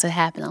has to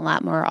happen a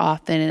lot more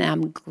often. And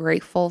I'm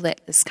grateful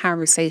that this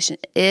conversation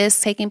is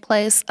taking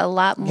place a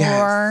lot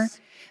more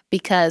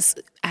because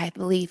I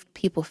believe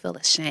people feel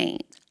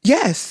ashamed.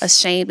 Yes.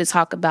 Ashamed to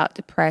talk about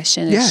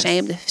depression,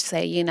 ashamed to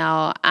say,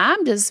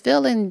 I'm just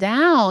feeling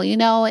down,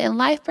 and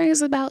life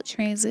brings about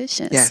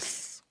transitions.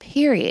 Yes.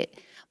 Period.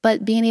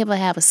 But being able to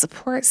have a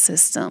support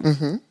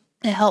system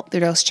to help through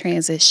those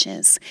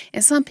transitions.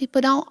 And some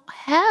people don't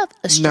have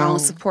a strong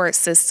support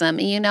system.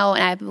 And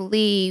I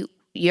believe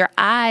your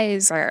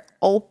eyes are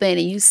open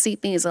and you see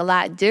things a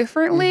lot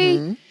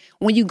differently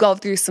when you go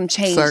through some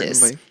changes.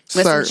 Certainly.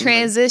 When some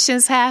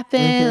transitions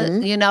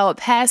happen, a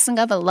passing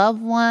of a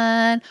loved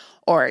one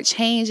or a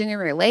change in a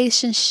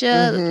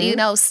relationship,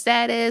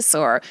 status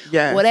or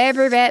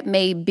whatever that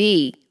may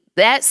be.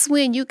 That's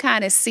when you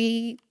kind of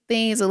see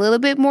things a little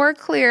bit more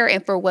clear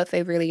and for what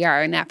they really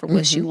are and not for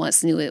what you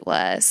once knew it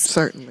was.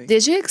 Certainly.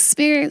 Did you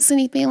experience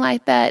anything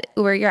like that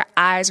where your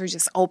eyes were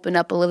just opened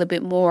up a little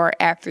bit more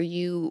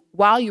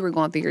while you were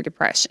going through your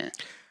depression?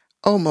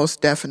 Oh,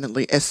 most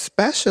definitely,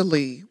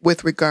 especially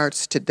with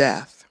regards to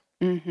death.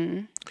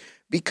 Mm-hmm.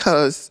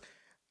 Because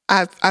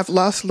I've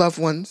lost loved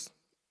ones.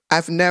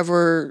 I've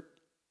never,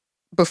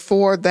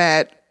 before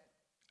that,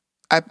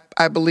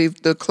 I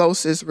believe the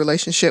closest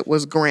relationship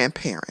was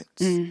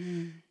grandparents.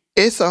 Mm-hmm.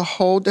 It's a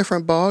whole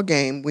different ball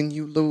game when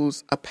you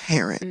lose a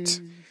parent.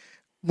 Mm-hmm.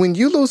 When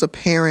you lose a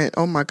parent,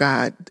 oh my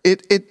God,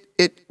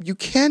 you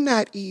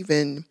cannot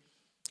even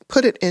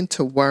put it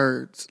into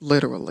words,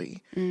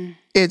 literally. Mm.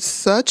 It's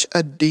such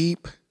a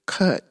deep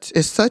cut.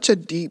 It's such a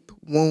deep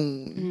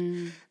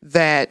wound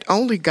that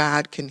only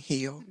God can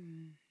heal.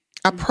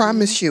 I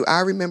promise you,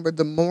 I remember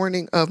the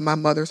morning of my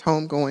mother's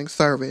homegoing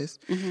service,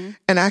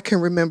 and I can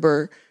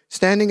remember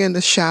standing in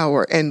the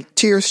shower and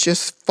tears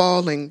just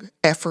falling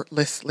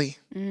effortlessly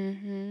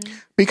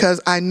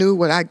because I knew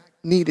what I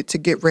needed to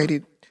get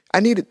ready. I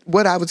needed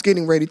what I was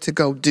getting ready to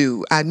go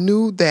do. I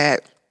knew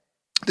that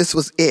this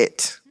was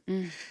it.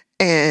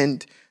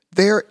 And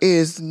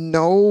there's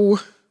no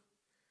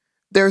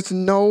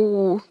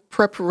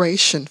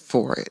preparation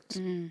for it.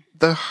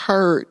 The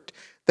hurt,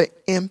 the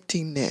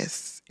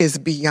emptiness is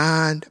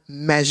beyond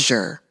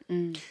measure.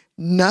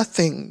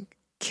 Nothing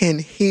can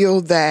heal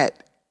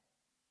that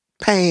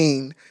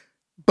pain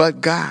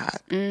but God.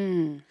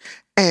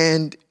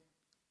 And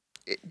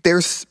there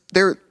is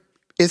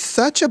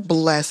such a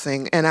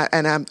blessing, and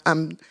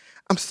I'm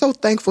so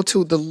thankful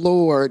to the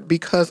Lord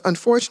because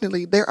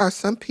unfortunately there are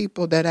some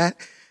people that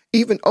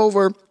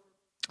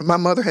my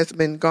mother has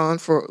been gone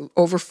for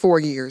over 4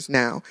 years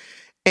now,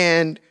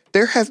 and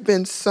there have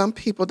been some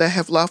people that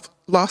have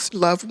lost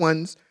loved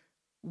ones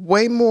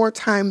way more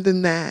time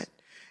than that,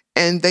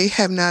 and they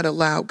have not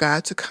allowed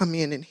God to come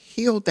in and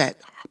heal that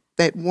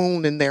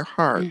wound in their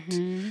heart.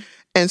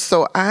 And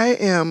so I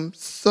am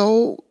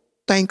so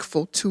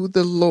thankful to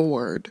the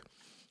Lord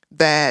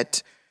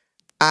that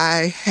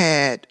I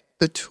had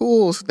the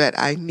tools that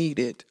I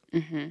needed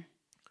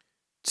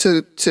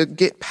to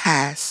get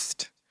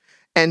past.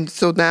 And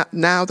so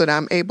now that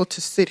I'm able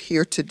to sit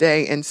here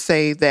today and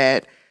say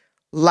that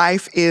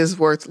life is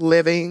worth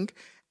living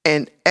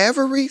and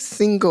every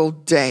single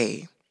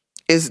day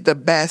is the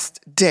best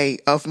day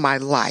of my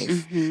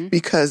life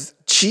because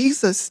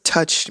Jesus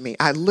touched me.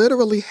 I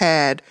literally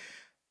had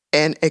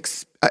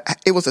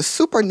it was a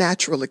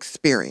supernatural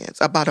experience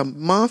about a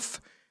month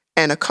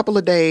and a couple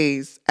of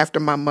days after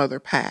my mother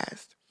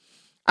passed.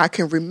 I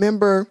can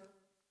remember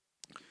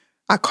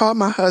I called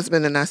my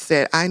husband and I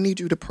said, I need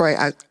you to pray.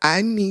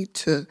 I need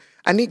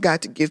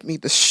God to give me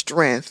the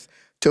strength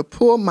to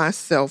pull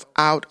myself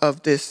out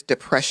of this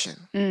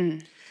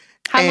depression.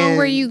 How long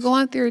were you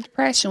going through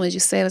depression? Would you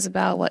say it was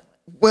about what?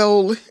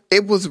 Well,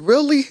 it was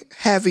really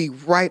heavy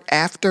right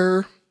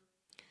after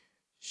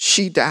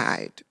she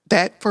died.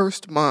 That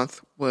first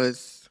month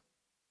was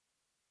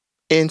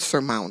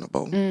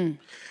insurmountable.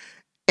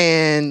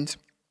 And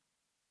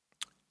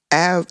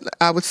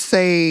I would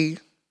say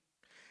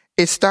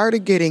it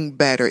started getting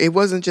better. It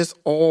wasn't just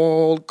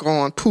all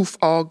gone, poof,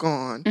 all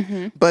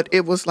gone. But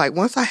it was like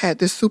once I had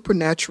this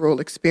supernatural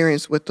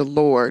experience with the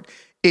Lord,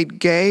 it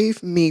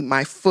gave me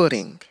my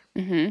footing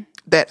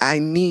that I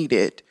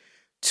needed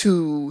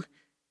to.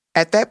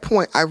 At that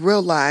point, I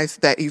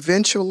realized that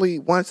eventually,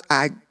 once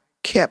I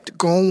kept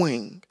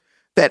going,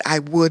 that I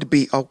would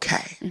be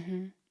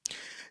okay.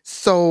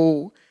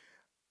 So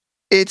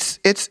it's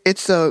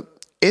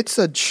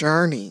a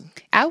journey.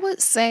 I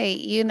would say,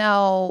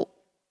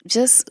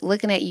 just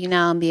looking at you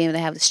now and being able to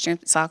have the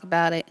strength to talk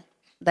about it,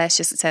 that's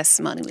just a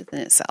testimony within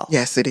itself.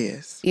 Yes, it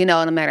is.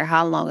 No matter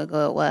how long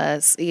ago it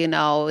was,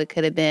 it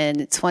could have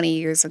been 20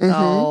 years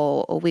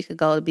ago, a week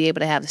ago, to be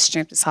able to have the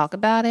strength to talk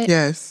about it.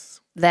 Yes.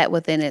 That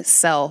within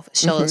itself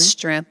shows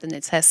strength and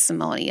the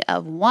testimony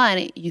of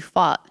one, you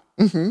fought.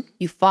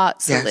 You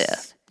fought to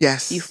live.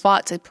 Yes. You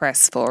fought to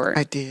press forward.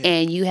 I did.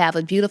 And you have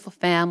a beautiful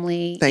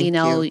family. Thank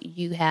you.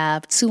 You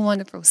have 2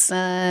 wonderful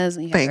sons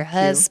and you have your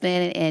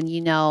husband and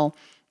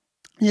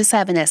just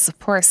having that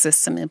support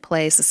system in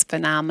place is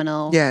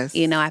phenomenal. Yes.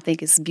 I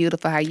think it's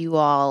beautiful how you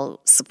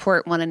all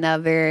support one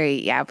another.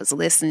 I was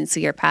listening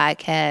to your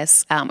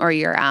podcast or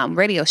your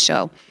radio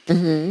show.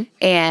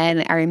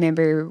 And I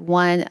remember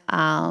one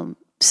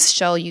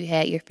show you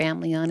had your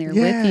family on there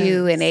with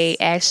you and they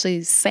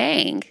actually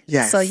sang.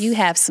 Yes. So you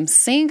have some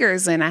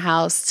singers in the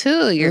house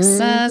too. Your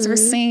sons were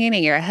singing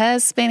and your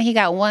husband, he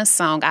got one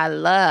song I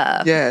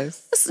love.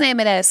 Yes. What's the name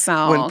of that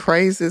song? When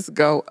Praises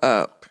Go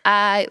Up.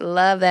 I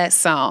love that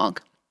song.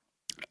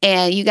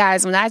 And you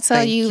guys, when I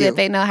tell you that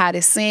they know how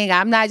to sing,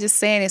 I'm not just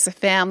saying it's a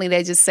family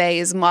that just say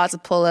it's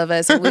multiple of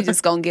us and we're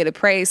just going to get a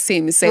praise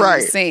team and say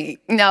we sing.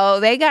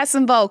 No, they got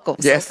some vocals.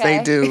 Yes,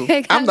 they do.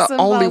 I'm the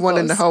only one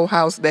in the whole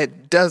house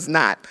that does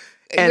not.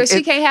 And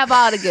she can't have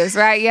all the gifts,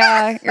 right,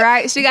 y'all?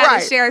 Right? She got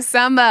to share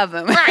some of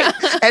them. Right.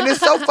 And it's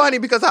so funny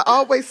because I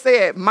always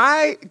said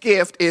my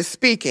gift is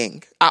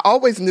speaking. I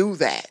always knew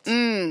that.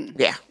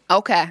 Yeah.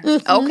 Okay.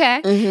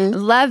 Okay.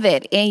 Love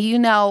it.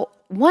 And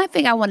one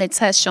thing I want to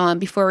touch on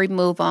before we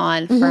move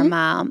on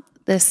from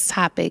this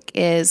topic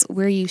is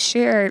where you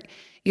shared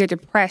your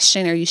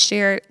depression or you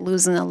shared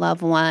losing a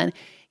loved one.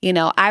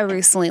 I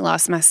recently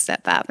lost my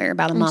stepfather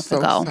about a month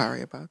ago. I'm so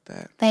sorry about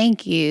that.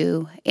 Thank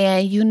you.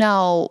 And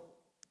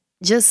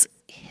just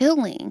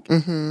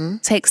healing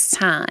takes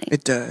time.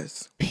 It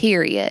does.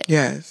 Period.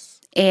 Yes.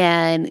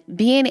 And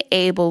being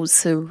able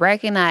to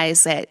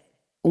recognize that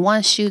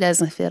one shoe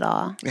doesn't fit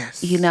all.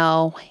 Yes.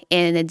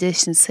 In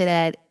addition to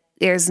that,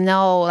 there's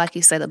no, like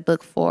you said, a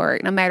book for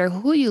it. No matter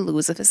who you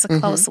lose, if it's a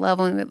close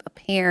loved one, a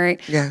parent,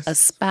 a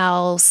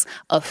spouse,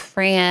 a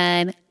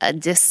friend, a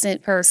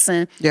distant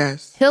person.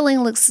 Yes. Healing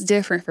looks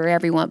different for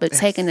everyone, but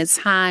taking the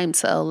time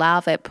to allow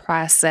that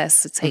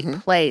process to take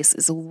place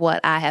is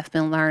what I have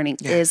been learning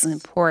is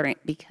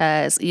important,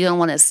 because you don't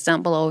want to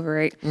stumble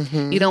over it.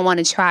 You don't want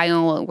to try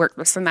on what worked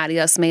for somebody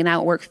else may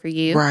not work for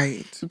you.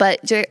 Right. But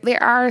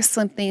there are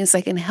some things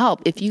that can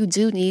help. If you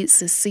do need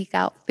to seek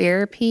out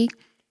therapy,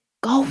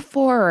 go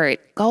for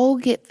it. Go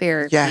get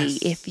therapy. Yes.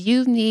 If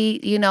you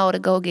need, to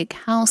go get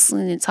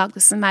counseling and talk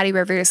to somebody,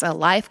 whether it's a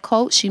life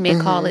coach, you may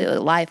call it a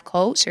life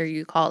coach or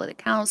you call it a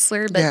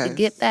counselor, but to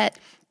get that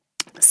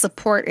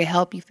support to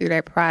help you through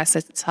that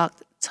process, to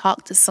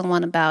talk to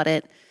someone about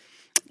it,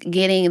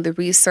 getting the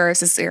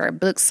resources. There are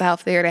books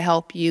out there to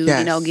help you,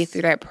 get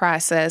through that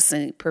process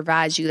and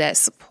provide you that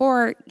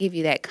support, give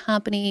you that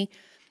company.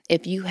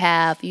 If you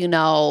have,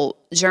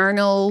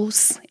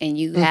 journals and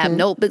you have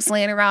notebooks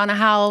laying around the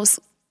house,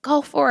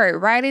 go for it.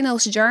 Write in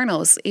those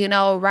journals.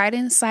 Write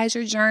inside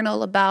your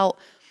journal about,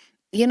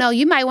 you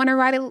might want to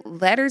write a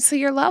letter to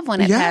your loved one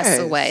that passed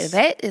away.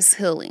 That is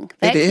healing.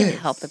 That can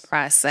help the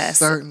process.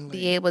 Certainly.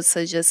 Be able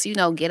to just,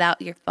 get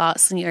out your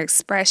thoughts and your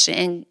expression.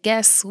 And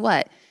guess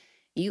what?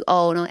 You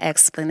owe no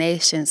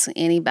explanation to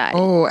anybody.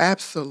 Oh,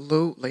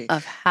 absolutely.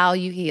 Of how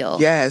you heal.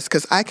 Yes,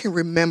 because I can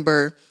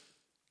remember,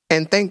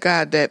 and thank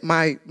God that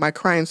my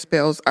crying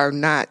spells are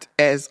not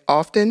as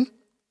often.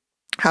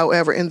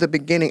 However, in the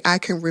beginning, I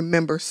can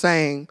remember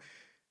saying,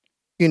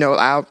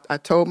 I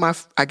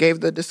gave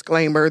the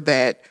disclaimer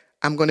that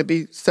I'm going to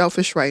be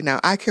selfish right now.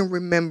 I can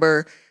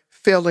remember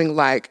feeling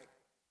like,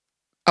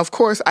 of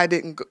course, I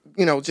didn't,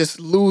 just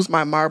lose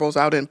my marbles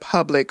out in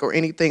public or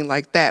anything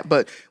like that.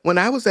 But when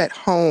I was at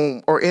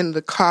home or in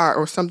the car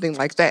or something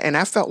like that, and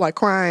I felt like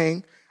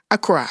crying, I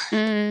cried.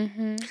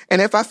 And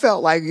if I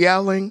felt like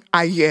yelling,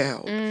 I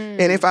yelled. And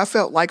if I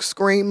felt like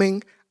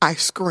screaming, I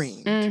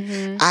screamed.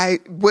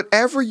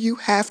 Whatever you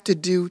have to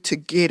do to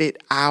get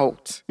it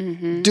out,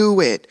 do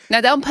it.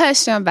 Now, don't push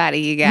somebody,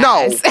 you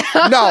guys.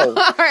 No. Or,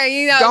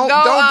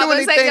 don't do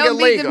anything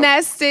don't illegal. Be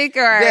domestic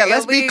or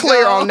let's be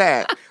clear on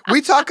that.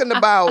 We're talking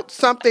about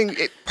something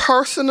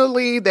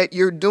personally that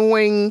you're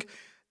doing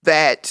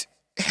that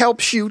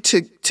helps you to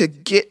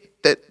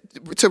get that,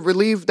 to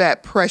relieve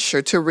that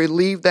pressure, to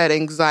relieve that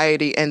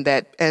anxiety and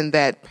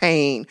that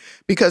pain,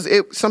 because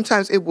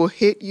sometimes it will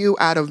hit you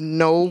out of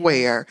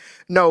nowhere.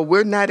 No,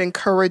 we're not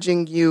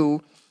encouraging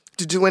you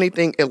to do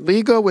anything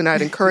illegal. We're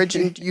not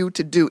encouraging you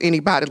to do any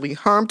bodily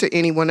harm to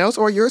anyone else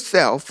or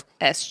yourself.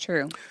 That's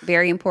true.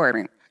 Very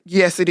important.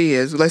 Yes, it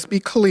is. Let's be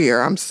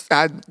clear.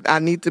 I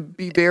need to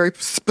be very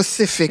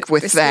specific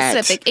with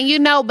that.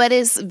 And but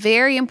it's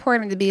very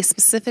important to be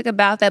specific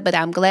about that. But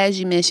I'm glad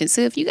you mentioned.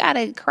 So if you got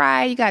to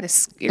cry, you got to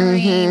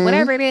scream,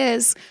 whatever it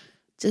is,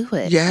 do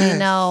it.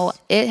 Yes.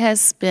 It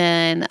has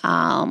been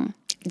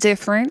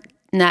different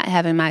not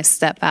having my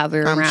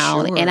stepfather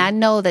around. Sure. And I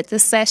know that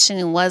this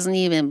session wasn't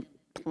even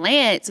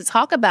planned to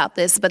talk about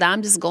this, but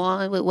I'm just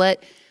going with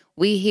what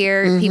we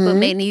hear people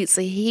may need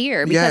to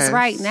hear. Because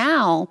right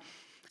now,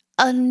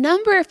 a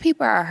number of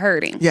people are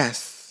hurting.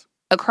 Yes.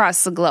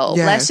 Across the globe.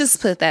 Yes. Let's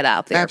just put that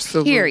out there.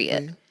 Absolutely.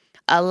 Period.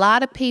 A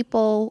lot of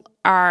people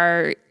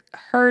are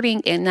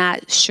hurting and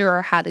not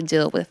sure how to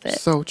deal with it.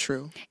 So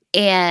true.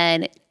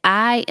 And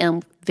I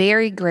am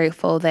very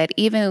grateful that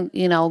even,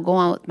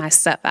 going with my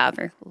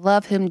stepfather,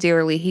 love him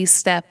dearly. He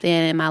stepped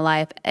in my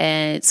life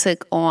and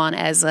took on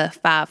as a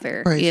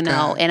father, Praise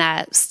God. And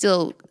I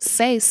still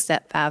say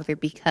stepfather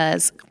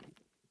because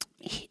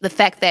the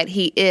fact that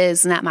he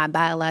is not my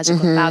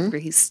biological father,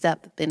 he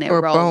stepped up in that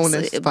role.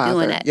 Bonus of father.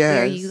 Doing that. Yes.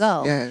 There you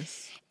go. Yes.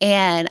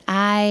 And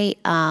I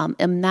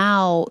am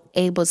now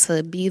able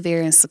to be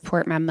there and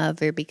support my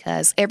mother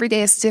because every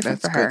day is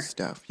different That's for her. good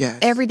stuff. Yes.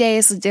 Every day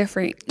is a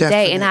different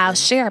day. And I'll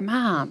share,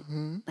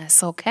 Mom,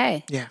 that's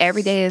okay. Yes.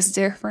 Every day is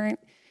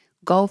different.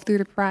 Go through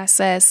the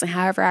process, and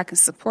however I can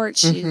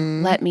support you,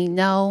 let me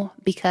know,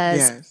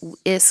 because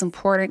it's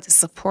important to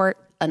support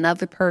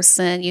another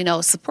person,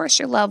 support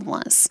your loved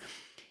ones.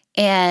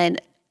 And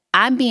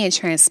I'm being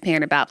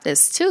transparent about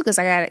this too, because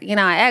I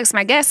asked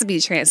my guests to be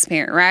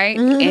transparent, right?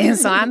 And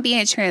so I'm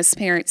being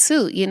transparent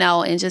too,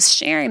 and just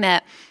sharing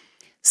that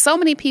so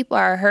many people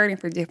are hurting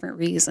for different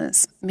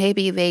reasons.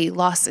 Maybe they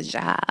lost a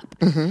job.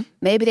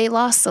 Maybe they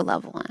lost a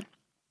loved one.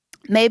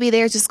 maybe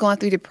they're just going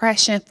through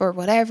depression for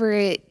whatever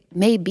it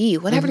may be,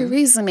 whatever the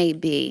reason may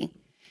be.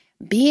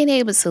 Being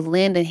able to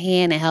lend a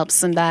hand and help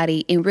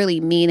somebody and really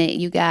mean it,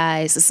 you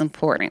guys, is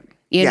important.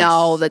 You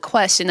know, the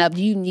question of,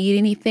 do you need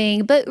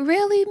anything? But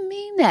really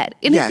mean that.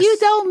 And if you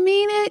don't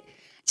mean it,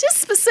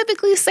 just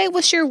specifically say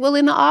what you're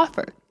willing to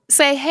offer.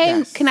 Say,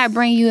 hey, can I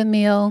bring you a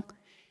meal?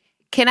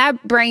 Can I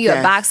bring you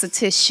a box of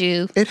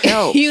tissue? It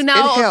helps. You know,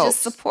 it helps.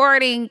 just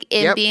supporting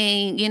and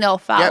being, you know,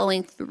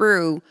 following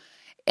through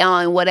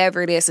on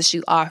whatever it is that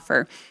you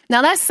offer.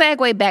 Now, let's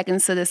segue back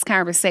into this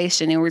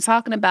conversation. And we're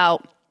talking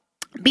about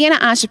being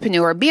an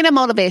entrepreneur, being a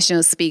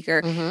motivational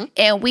speaker.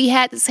 And we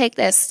had to take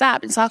that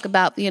stop and talk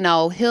about, you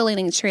know, healing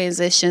and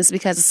transitions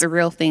because it's a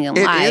real thing in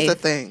life. It is a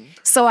thing.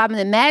 So I'm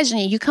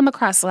imagining you come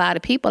across a lot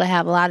of people that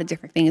have a lot of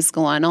different things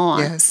going on.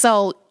 Yes.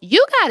 So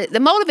you got it. The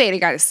motivator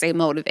got to stay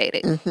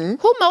motivated.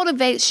 Who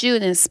motivates you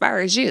and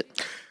inspires you?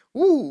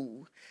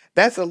 Ooh,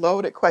 that's a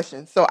loaded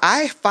question. So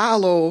I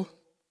follow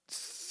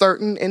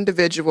certain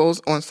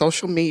individuals on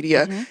social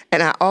media,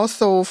 and I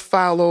also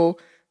follow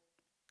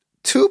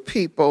two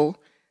people,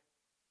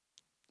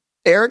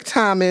 Eric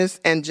Thomas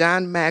and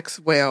John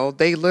Maxwell.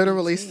 They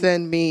literally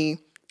send me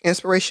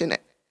inspiration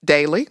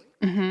daily.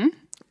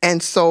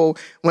 And so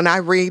when I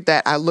read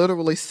that, I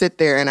literally sit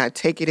there and I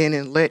take it in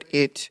and let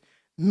it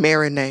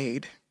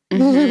marinate.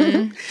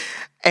 And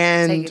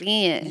Take it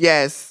in.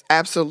 yes,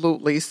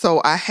 absolutely. So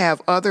I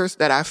have others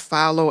that I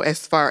follow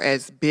as far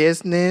as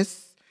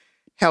business,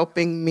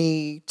 helping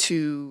me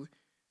to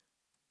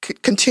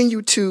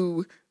continue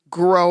to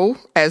grow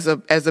as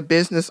a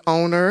business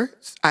owner.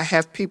 I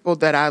have people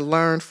that I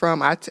learn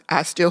from.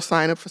 I still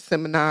sign up for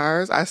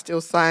seminars. I still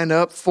sign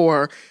up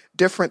for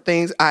different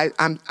things.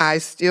 I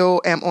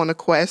still am on a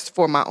quest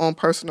for my own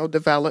personal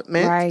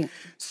development. Right.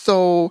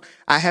 So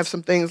I have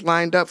some things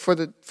lined up for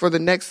the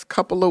next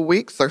couple of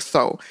weeks or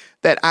so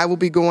that I will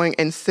be going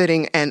and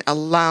sitting and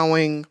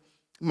allowing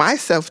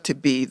myself to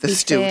be the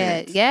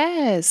student.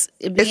 Yes.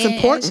 It's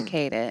important.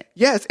 Educated.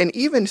 Yes, and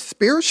even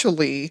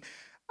spiritually,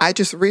 I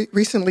just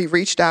recently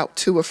reached out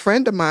to a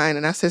friend of mine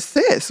and I said,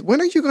 sis,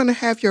 when are you going to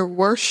have your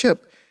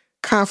worship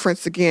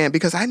conference again?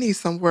 Because I need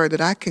somewhere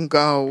that I can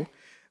go,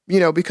 you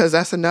know, because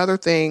that's another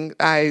thing.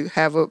 I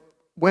have a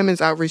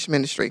women's outreach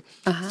ministry.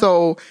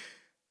 So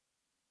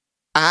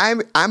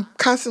I'm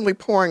constantly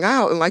pouring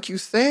out. And like you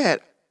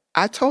said,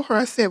 I told her,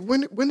 I said,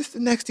 when is the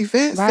next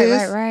event,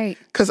 sis? Right.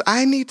 Because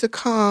I need to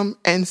come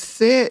and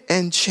sit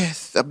and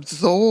just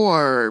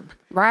absorb.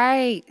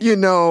 Right. You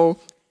know,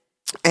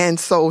 and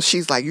so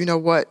she's like, you know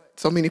what?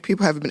 So many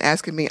people have been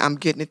asking me. I'm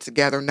getting it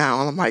together now.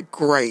 And I'm like,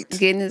 great.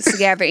 Getting it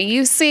together. And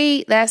you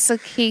see, that's a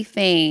key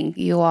thing.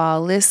 You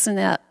all listen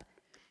up.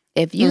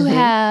 If you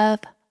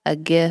have a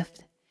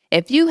gift,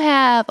 if you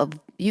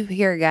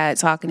hear God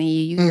talking to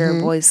you, you hear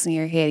a voice in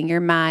your head, in your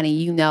mind, and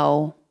you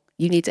know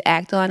you need to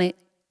act on it,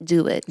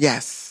 do it.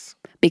 Yes.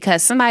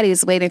 Because somebody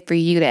is waiting for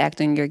you to act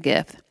on your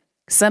gift.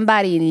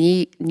 Somebody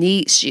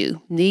needs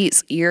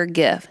your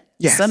gift.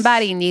 Yes.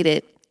 Somebody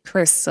needed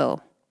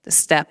Crystal to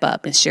step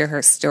up and share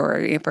her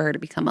story and for her to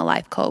become a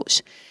life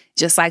coach.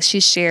 Just like she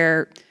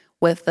shared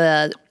with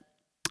a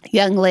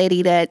young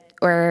lady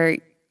or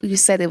you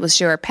said it was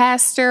your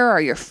pastor or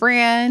your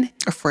friend.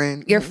 A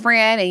friend. Your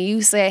friend, and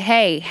you said,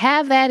 hey,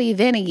 have that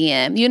event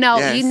again. You know,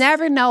 Yes. you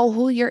never know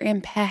who you're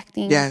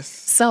impacting. Yes.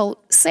 So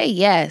say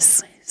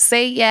yes.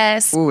 Say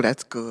yes. Ooh,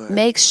 that's good.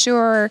 Make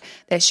sure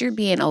that you're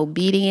being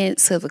obedient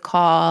to the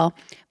call,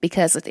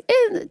 because at the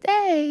end of the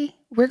day,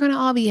 we're going to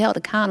all be held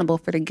accountable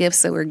for the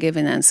gifts that were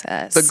given unto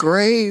us.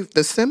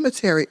 The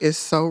cemetery is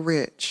so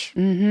rich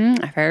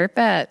I've heard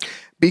that.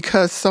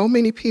 because so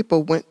many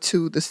people went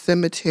to the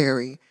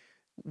cemetery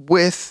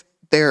with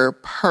their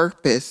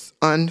purpose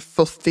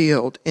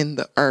unfulfilled in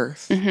the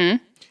earth.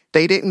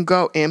 They didn't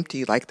go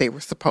empty like they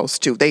were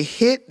supposed to. They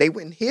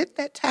went and hit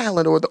that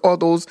talent or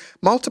those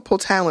multiple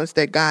talents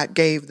that God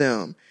gave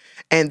them,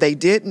 and they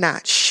did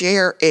not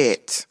share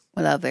it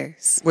With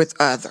others. with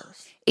others.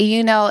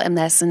 You know, and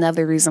that's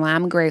another reason why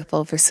I'm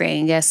grateful for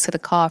saying yes to the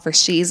call for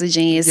She's a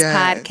Genius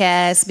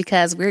podcast,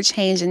 because we're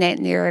changing that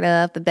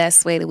narrative the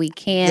best way that we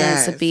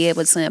can to be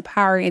able to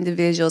empower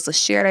individuals to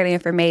share that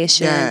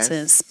information, to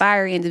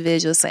inspire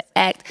individuals to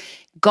act,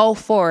 go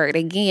for it.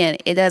 Again,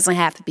 it doesn't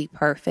have to be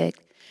perfect,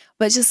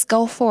 but just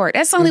go for it.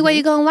 That's the only way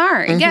you're going to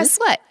learn. And guess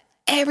what?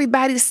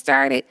 Everybody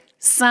started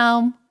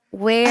somewhere.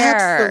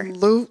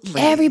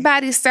 Absolutely.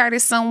 Everybody started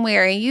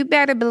somewhere, and you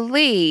better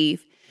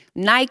believe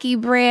Nike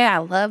brand, I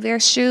love their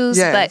shoes,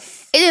 but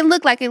it didn't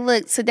look like it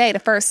looked today the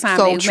first time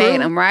they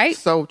made them, right?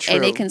 So true.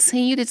 And they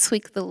continue to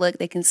tweak the look.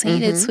 They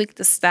continue to tweak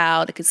the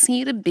style. They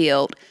continue to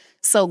build.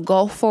 So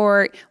go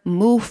for it.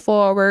 Move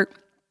forward.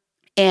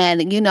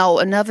 And, you know,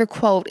 another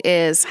quote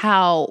is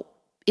how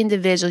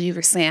individual, you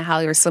were saying how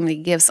there are so many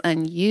gifts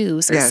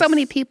unused. There's so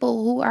many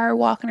people who are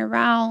walking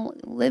around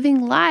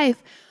living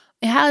life.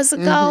 And how does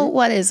it go?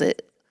 What is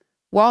it?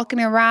 Walking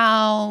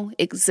around,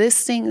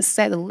 existing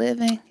instead of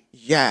living.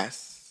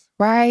 Yes.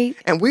 Right?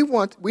 And we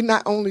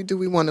not only do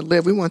we want to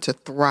live, we want to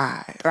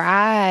thrive.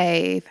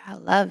 Thrive. I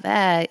love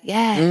that.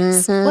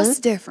 Yes. What's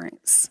the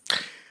difference?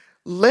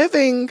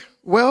 living,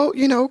 well,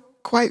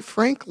 quite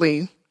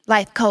frankly,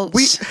 Life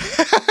coach.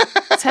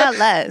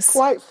 Tell us.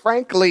 quite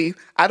frankly,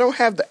 I don't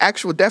have the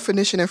actual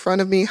definition in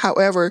front of me.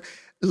 However,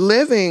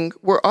 living,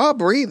 we're all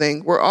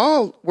breathing, we're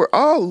all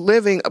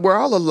living, we're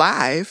all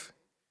alive,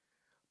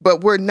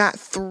 but we're not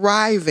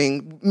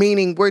thriving,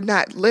 meaning we're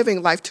not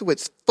living life to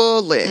its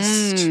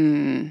fullest.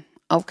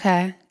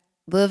 Okay.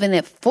 Living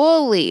it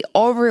fully,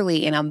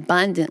 overly, and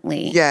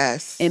abundantly.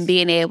 Yes. And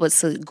being able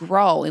to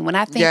grow. And when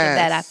I think of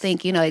that, I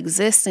think,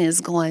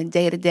 existence going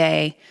day to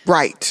day.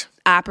 Right.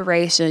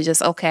 Operation,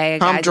 just, okay, I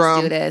gotta just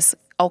Humdrum. do this.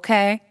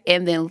 Okay.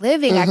 And then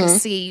living, I can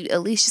see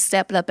at least you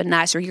step it up a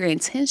notch where you're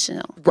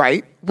intentional.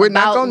 Right. We're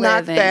not About going to knock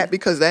living. that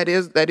because that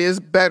is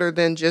better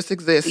than just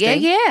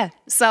existing. Yeah.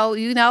 So,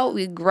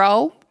 we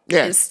grow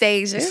in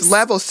stages. It's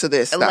levels to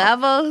this stuff.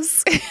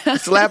 Levels.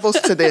 It's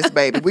levels to this,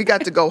 baby. We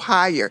got to go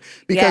higher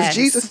because Yes.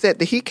 Jesus said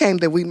that he came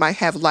that we might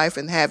have life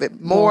and have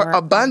it more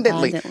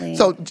abundantly.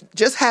 So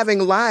just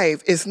having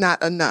life is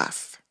not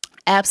enough.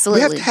 Absolutely.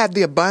 We have to have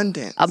the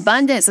abundance.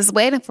 Abundance is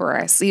waiting for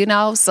us,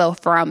 So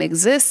from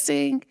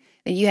existing,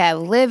 then you have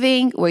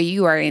living where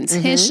you are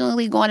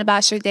intentionally going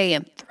about your day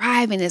and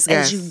thriving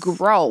as you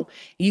grow,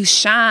 you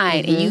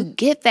shine, and you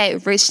get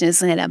that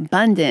richness and that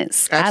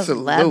abundance.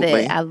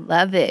 Absolutely. I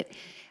love it.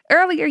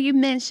 Earlier, you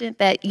mentioned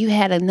that you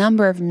had a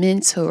number of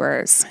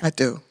mentors. I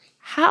do.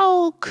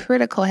 How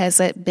critical has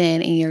that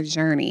been in your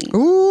journey?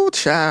 Ooh,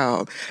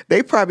 child.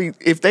 They probably,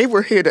 if they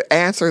were here to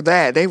answer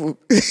that, they would.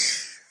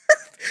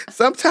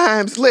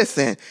 Sometimes,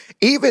 listen,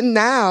 even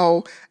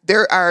now,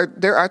 there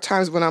are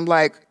times when I'm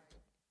like,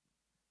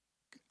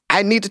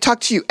 I need to talk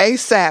to you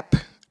ASAP.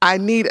 I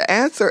need an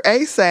answer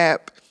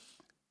ASAP.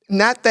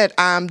 Not that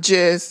I'm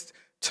just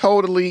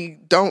totally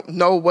don't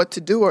know what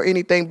to do or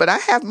anything, but I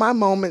have my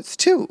moments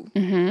too.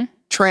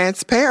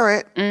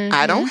 Transparent.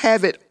 I don't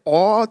have it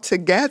all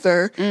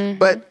together,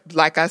 but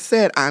like I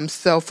said, I'm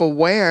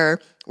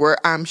self-aware where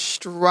I'm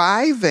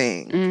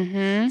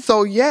striving.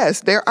 So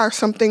yes, there are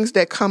some things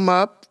that come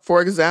up.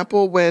 For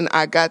example, when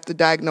I got the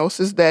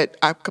diagnosis that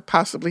I could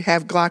possibly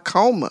have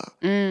glaucoma,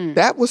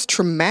 that was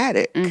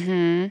traumatic.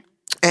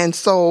 And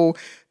so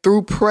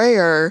through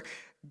prayer,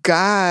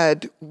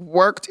 God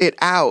worked it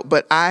out,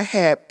 but I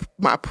had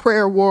my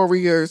prayer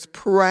warriors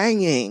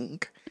praying,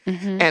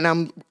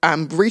 and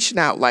I'm reaching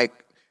out like,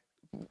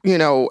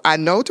 I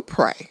know to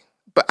pray,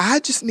 but I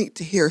just need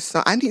to hear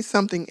I need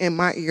something in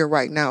my ear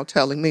right now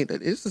telling me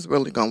that this is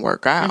really going to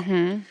work out,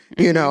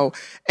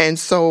 and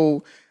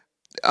so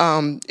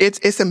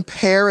it's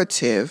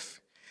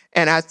imperative,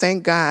 and I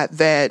thank God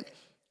that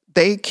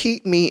they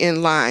keep me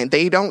in line.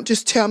 They don't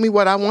just tell me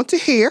what I want to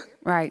hear.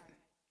 Right.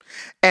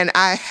 And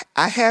I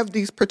have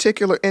these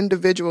particular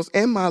individuals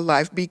in my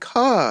life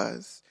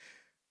because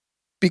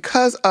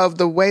of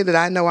the way that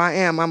I know I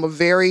am. I'm a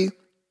very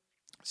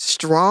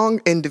strong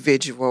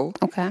individual.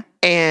 Okay.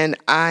 And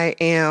I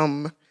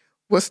am,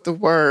 what's the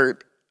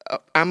word?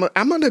 I'm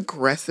an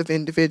aggressive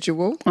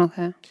individual.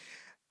 Okay.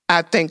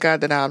 I thank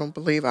God that I don't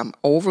believe I'm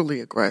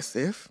overly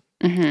aggressive.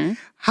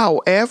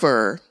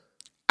 However,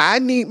 I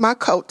need my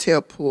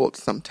coattail pulled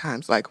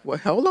sometimes. Like, well,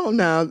 hold on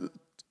now.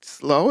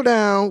 Slow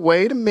down.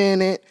 Wait a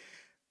minute.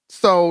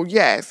 So,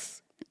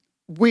 yes,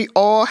 we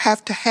all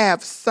have to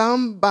have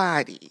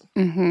somebody.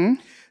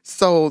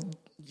 So,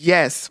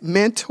 yes,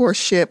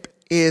 mentorship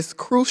is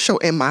crucial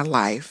in my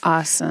life.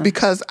 Awesome.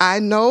 Because I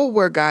know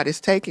where God is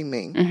taking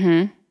me.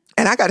 And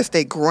I got to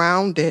stay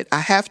grounded. I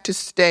have to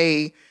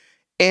stay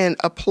in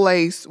a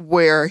place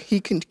where he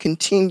can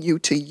continue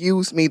to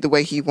use me the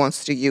way he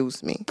wants to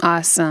use me.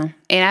 Awesome.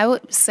 And I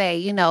would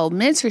say,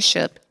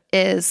 mentorship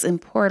is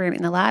important,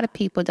 and a lot of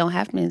people don't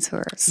have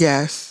mentors.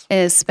 Yes.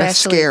 And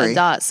especially scary.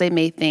 adults, they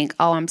may think,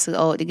 oh, I'm too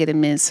old to get a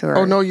mentor.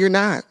 Oh, no, you're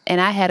not. And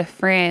I had a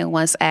friend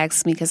once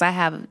ask me, because I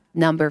have a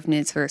number of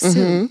mentors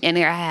too. And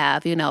there I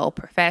have, a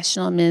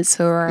professional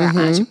mentor,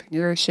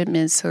 entrepreneurship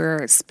mentor,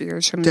 a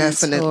spiritual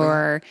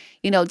mentor,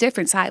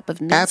 different type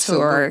of mentors.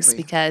 Absolutely.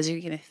 Because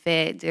you're going to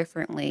fit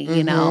differently,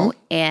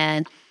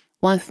 And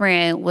one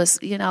friend was,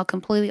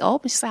 completely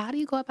open. She said, how do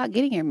you go about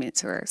getting your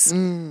mentors?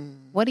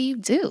 What do you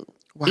do?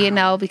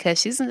 Wow. Because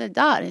she's an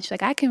adult, and she's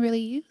like, I can really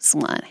use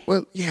one.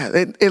 Well, yeah,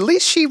 at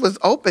least she was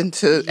open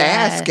to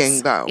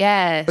asking, though.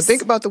 Yes. But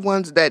think about the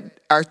ones that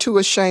are too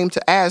ashamed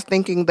to ask,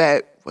 thinking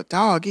that, well,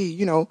 doggy,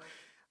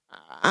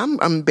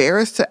 I'm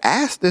embarrassed to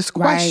ask this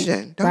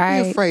question.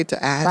 Don't be afraid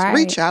to ask. Right.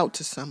 Reach out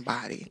to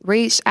somebody.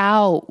 Reach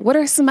out. What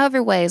are some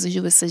other ways that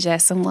you would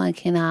suggest someone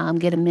can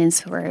get a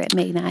mentor that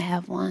may not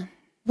have one?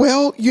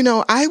 Well,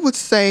 I would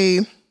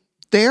say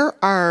there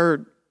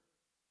are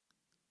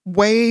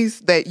ways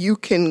that you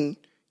can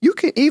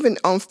even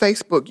on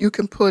Facebook, you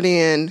can put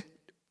in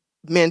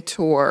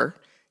mentor,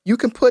 you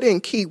can put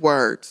in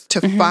keywords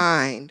to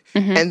find,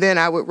 and then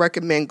I would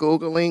recommend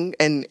Googling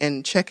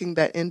and checking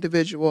that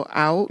individual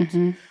out,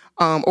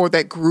 or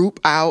that group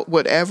out,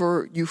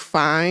 whatever you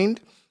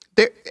find.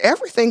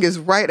 Everything is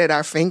right at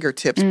our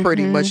fingertips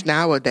pretty much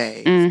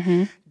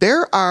nowadays.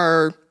 There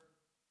are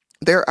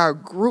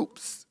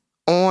groups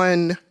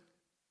on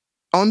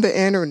the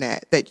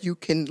internet that you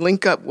can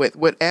link up with,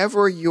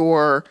 whatever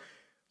your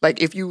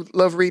Like if you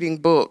love reading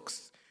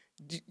books,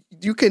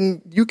 you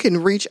can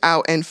reach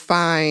out and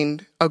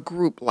find a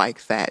group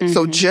like that.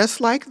 So just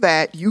like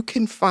that, you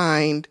can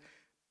find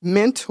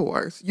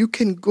mentors. You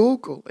can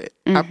Google it.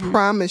 I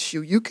promise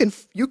you. You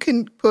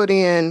can put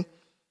in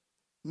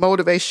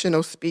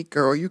motivational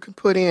speaker, or you can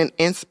put in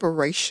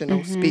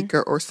inspirational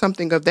speaker, or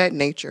something of that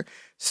nature.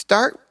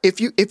 Start if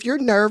you're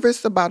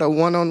nervous about a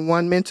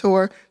one-on-one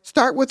mentor,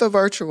 start with a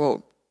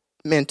virtual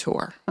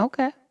mentor.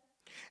 Okay.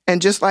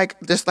 And just like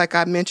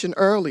I mentioned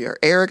earlier,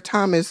 Eric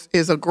Thomas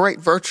is a great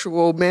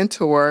virtual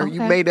mentor. Okay.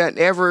 You may not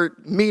ever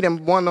meet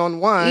him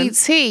one-on-one.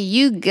 E.T.,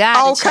 you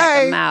got to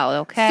check him out,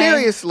 okay?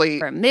 Seriously.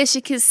 From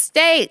Michigan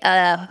State,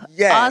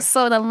 Yes.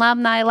 also an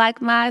alumni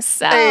like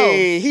myself.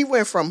 Hey, he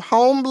went from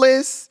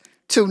homeless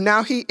to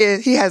now he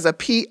has a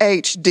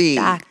PhD.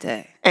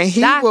 Doctor. And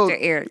he Dr.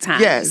 Eric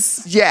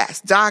Thomas.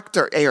 Yes,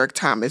 Dr. Eric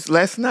Thomas.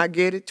 Let's not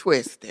get it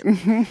twisted.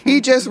 He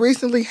just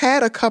recently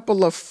had a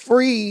couple of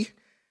free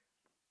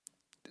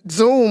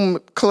Zoom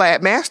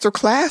master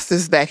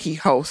classes that he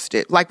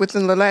hosted, like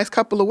within the last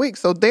couple of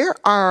weeks. So there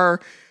are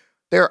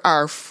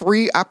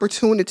free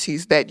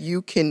opportunities that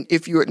you can,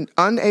 if you're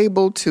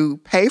unable to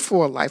pay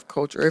for a life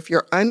coach, or if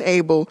you're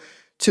unable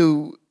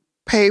to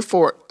pay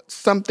for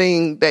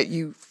something that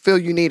you feel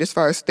you need as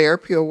far as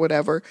therapy or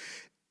whatever,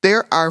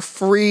 there are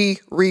free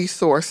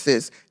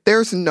resources.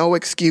 There's no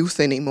excuse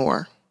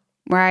anymore.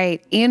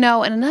 Right. And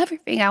another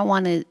thing I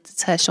wanted to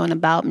touch on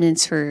about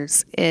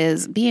mentors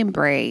is being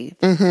brave.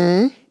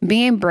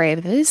 Being brave.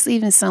 If it's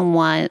even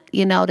someone,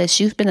 that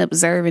you've been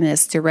observing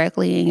that's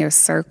directly in your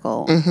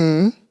circle,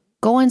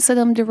 going to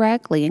them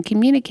directly and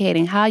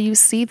communicating how you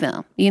see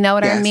them. You know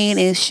what I mean?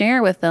 And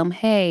sharing with them,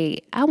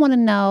 hey, I want to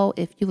know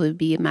if you would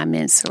be my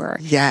mentor.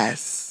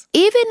 Yes.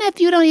 Even if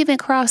you don't even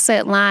cross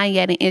that line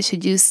yet and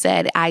introduce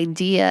that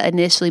idea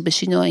initially, but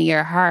in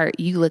your heart,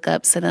 you look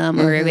up to them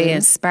or they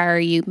inspire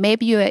you,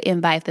 maybe you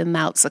invite them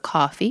out to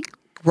coffee.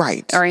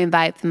 Right. Or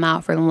invite them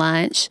out for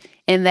lunch.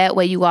 And that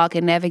way you all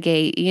can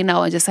navigate,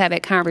 and just have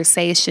that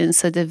conversation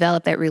to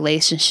develop that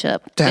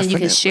relationship. Definitely. And you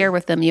can share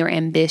with them your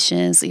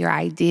ambitions, your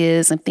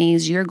ideas, and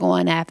things you're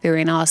going after,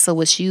 and also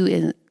what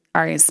you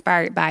are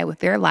inspired by with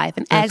their life,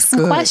 and ask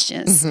some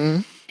questions.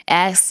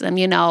 Ask them,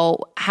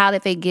 how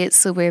did they get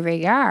to where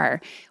they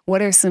are?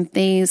 What are some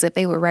things that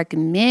they would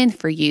recommend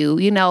for you?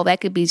 That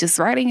could be just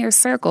right in your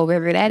circle,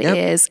 wherever that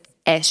is,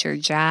 at your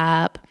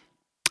job,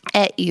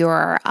 at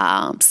your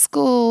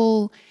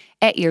school,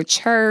 at your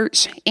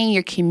church, in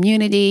your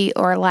community,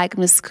 or like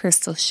Miss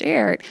Crystal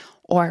shared,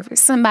 or for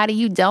somebody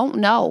you don't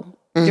know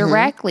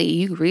directly,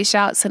 you reach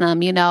out to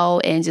them,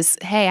 and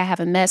just, hey, I have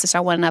a message. I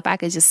want to know if I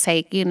could just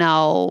take,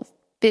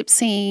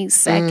 15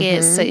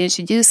 seconds to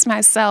introduce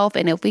myself.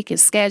 And if we can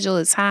schedule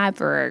a time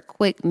for a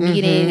quick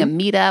meeting, a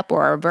meetup,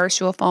 or a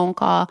virtual phone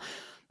call.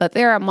 But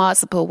there are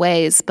multiple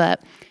ways, but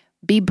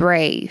be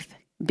brave.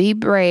 Be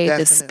brave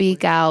Definitely. to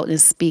speak out and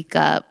speak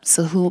up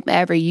to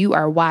whomever you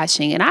are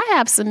watching. And I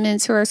have some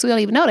mentors who don't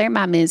even know they're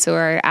my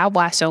mentor. I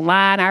watch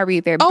online. I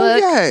read their book.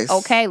 Yes.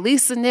 Okay,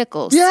 Lisa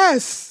Nichols.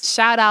 Yes.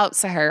 Shout out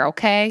to her,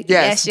 okay?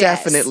 Yes,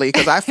 definitely.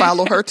 Because I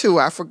follow her too.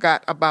 I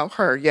forgot about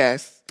her.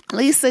 Yes.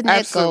 Lisa Nichols.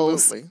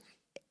 Absolutely.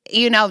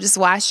 Just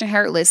watching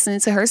her, listening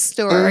to her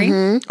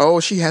story. Oh,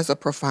 she has a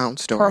profound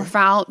story.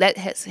 Profound. That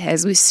has,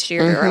 as we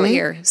shared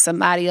earlier,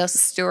 somebody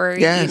else's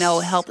story, Yes.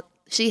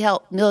 She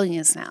helped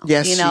millions now,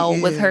 Yes,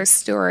 she with is. her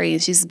story.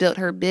 And she's built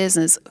her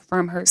business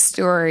from her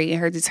story and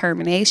her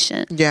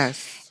determination.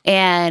 Yes.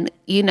 And,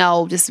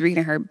 just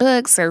reading her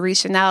books or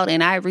reaching out.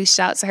 And I reached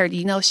out to her. Do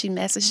you know she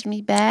messaged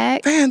me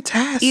back?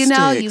 Fantastic. You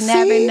never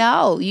See?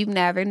 know. You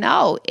never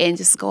know. And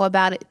just go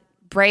about it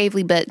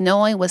bravely, but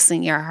knowing what's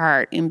in your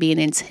heart and being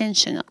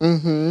intentional.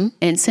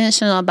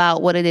 Intentional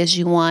about what it is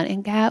you want.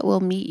 And God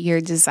will meet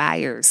your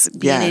desires.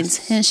 Being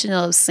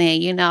intentional of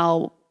saying,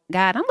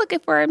 God, I'm looking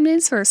for a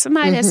mentor,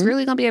 somebody that's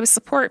really going to be able to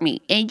support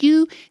me. And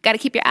you got to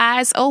keep your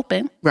eyes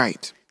open.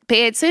 Right.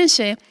 Pay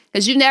attention,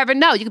 because you never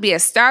know. You could be at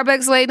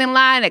Starbucks waiting in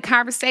line, a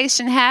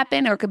conversation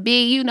happen, or it could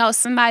be,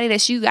 somebody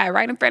that you got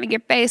right in front of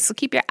your face. So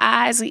keep your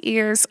eyes and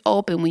ears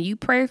open. When you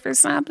pray for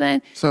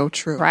something, So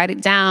true. write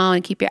it down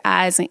and keep your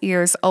eyes and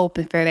ears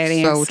open for that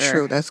answer. So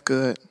true. That's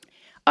good.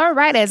 All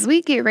right, as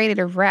we get ready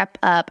to wrap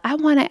up, I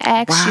want to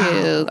ask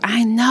you.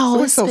 I know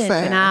So it's so been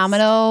fast.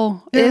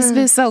 phenomenal. Yes. It's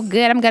been so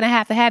good. I'm going to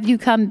have you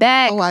come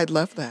back. Oh, I'd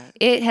love that.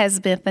 It has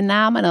been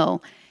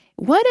phenomenal.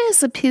 What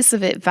is a piece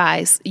of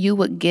advice you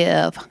would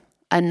give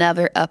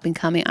another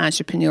up-and-coming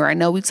entrepreneur? I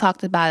know we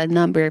talked about a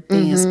number of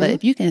things, but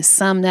if you can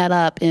sum that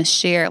up and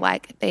share,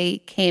 like if they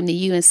came to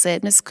you and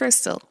said, Miss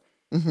Crystal,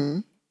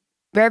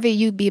 whether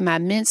you be my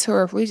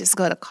mentor, if we just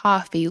go to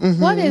coffee,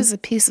 what is a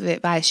piece of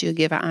advice you would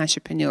give an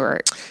entrepreneur?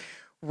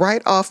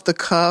 Right off the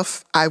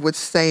cuff, I would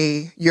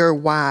say your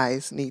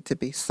whys need to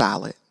be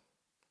solid.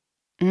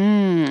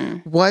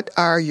 What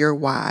are your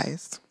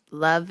whys?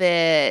 Love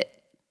it.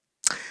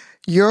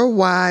 Your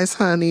whys,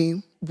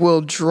 honey,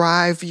 will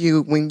drive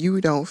you when you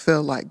don't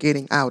feel like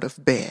getting out of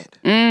bed.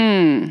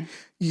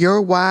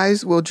 Your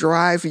whys will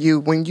drive you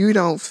when you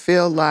don't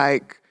feel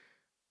like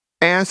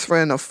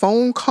answering a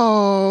phone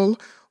call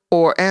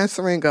or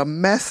answering a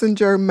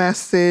messenger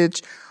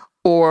message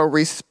or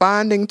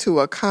responding to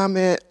a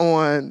comment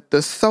on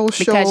the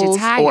socials. Because you're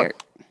tired.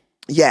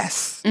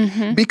 Yes.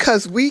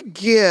 Because we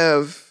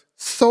give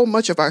so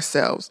much of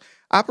ourselves.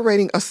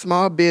 Operating a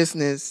small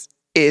business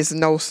is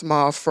no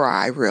small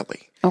fry,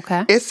 really.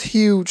 Okay. It's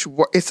huge.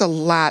 It's a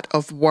lot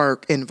of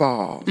work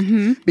involved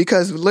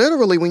because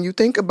literally when you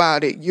think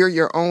about it, you're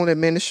your own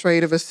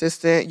administrative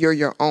assistant. You're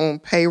your own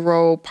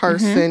payroll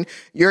person.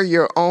 You're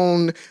your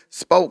own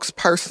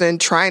spokesperson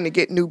trying to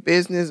get new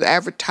business,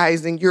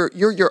 advertising. You're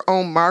your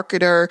own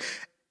marketer.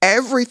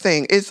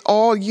 Everything is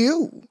all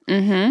you.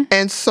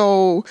 And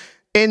so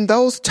in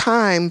those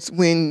times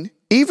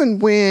even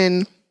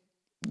when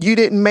you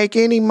didn't make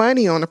any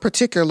money on a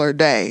particular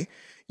day,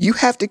 you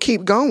have to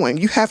keep going.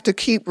 You have to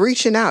keep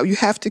reaching out. You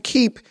have to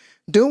keep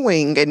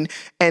doing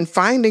and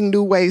finding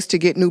new ways to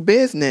get new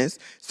business.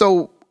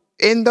 So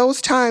in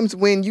those times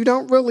when you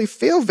don't really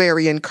feel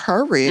very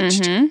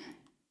encouraged,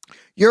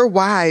 your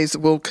whys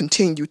will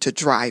continue to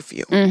drive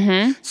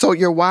you. So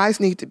your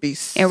whys need to be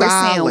solid. And we're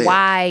saying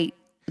why.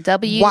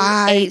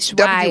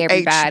 W-H-Y,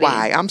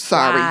 everybody. I'm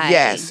sorry. Why?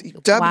 Yes.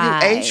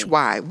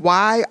 W-H-Y.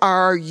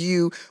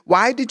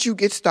 Why did you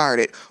get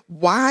started?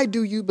 Why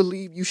do you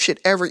believe you should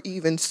ever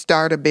even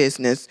start a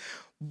business?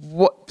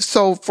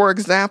 So, for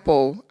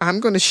example, I'm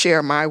going to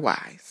share my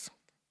whys.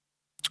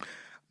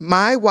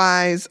 My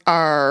whys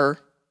are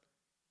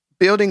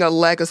building a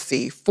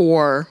legacy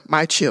for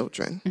my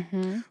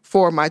children,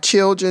 for my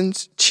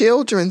children's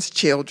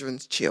children,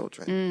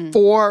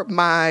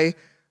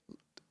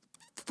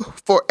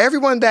 for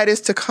everyone that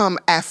is to come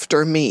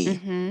after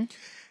me.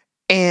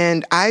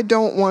 And I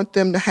don't want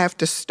them to have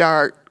to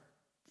start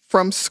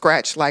from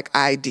scratch like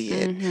I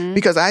did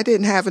because I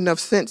didn't have enough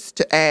sense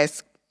to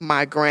ask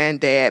my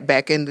granddad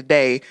back in the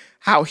day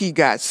how he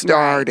got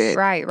started.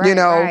 Right.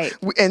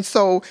 And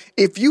so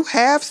if you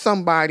have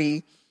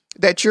somebody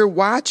that you're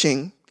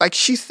watching, like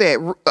she said,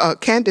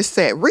 Candace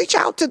said, reach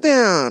out to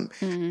them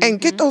and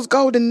get those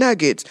golden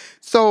nuggets.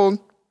 So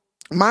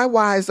my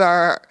whys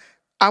are,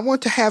 I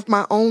want to have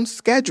my own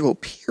schedule,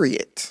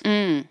 period.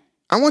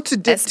 I want to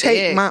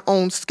dictate my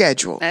own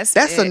schedule.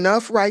 That's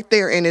enough right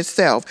there in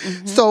itself.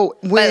 So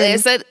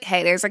when... But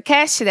there's a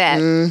catch to that.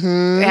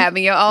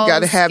 Having your own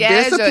Gotta have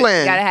schedule.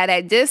 discipline. Gotta have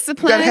that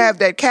discipline. Gotta have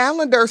that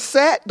calendar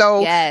set,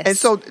 though. Yes. And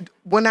so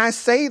when I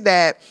say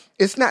that,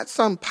 it's not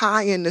some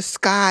pie in the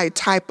sky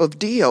type of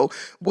deal.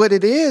 What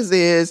it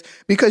is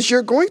because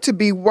you're going to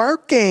be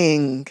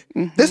working.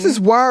 This is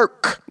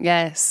work.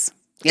 Yes.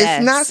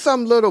 It's not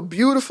some little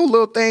beautiful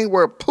little thing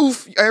where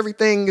poof,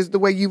 everything is the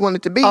way you want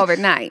it to be.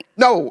 Overnight.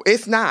 No,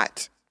 it's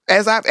not.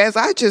 As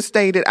I just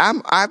stated,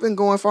 I've been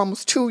going for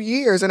almost 2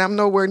 years and I'm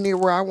nowhere near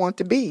where I want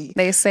to be.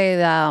 They say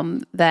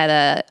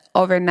that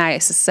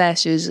overnight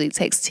success usually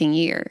takes 10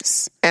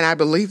 years. And I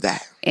believe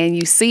that. And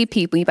you see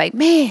people, you're like,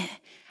 man,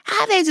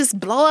 how they just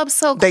blow up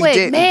so quick?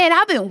 Didn't. Man,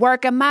 I've been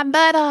working my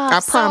butt off. I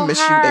promise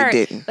you they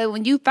didn't. But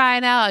when you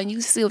find out and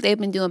you see what they've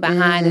been doing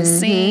behind the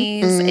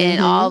scenes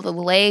and all the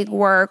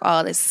legwork,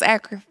 all the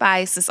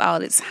sacrifices, all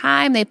the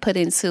time they put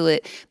into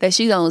it that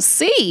you don't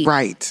see.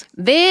 Right.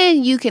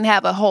 Then you can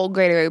have a whole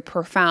greater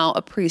profound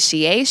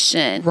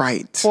appreciation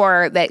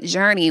for that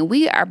journey.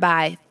 We are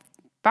by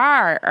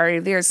far,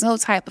 or there's no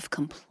type of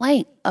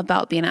complaint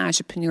about being an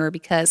entrepreneur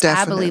because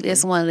I believe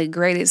it's one of the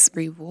greatest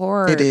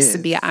rewards to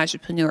be an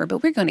entrepreneur,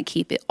 but we're going to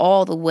keep it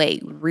all the way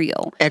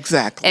real.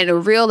 Exactly. And the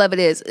real of it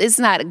is, it's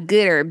not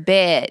good or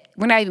bad.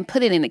 We're not even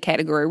putting it in a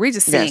category. We're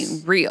just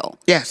saying real.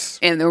 Yes.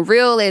 And the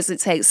real is it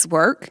takes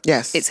work.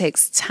 Yes. It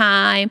takes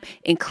time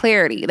and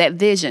clarity, that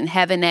vision,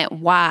 having that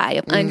why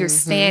of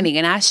understanding.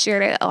 And I share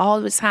that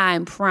all the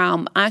time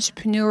from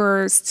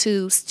entrepreneurs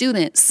to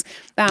students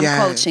that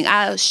I'm coaching.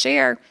 I'll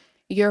share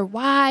your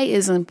why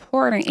is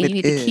important, and you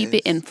need to keep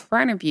it in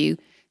front of you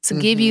to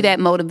give you that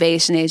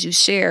motivation as you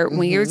share.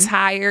 When you're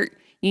tired,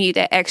 you need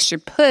that extra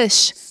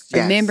push,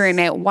 remembering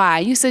that why.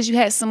 You said you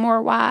had some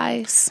more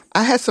whys.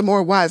 I had some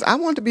more whys. I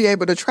want to be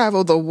able to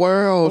travel the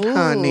world,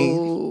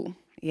 honey.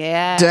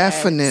 Yeah.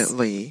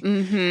 Definitely.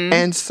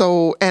 And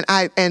so,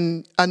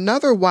 and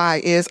another why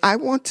is I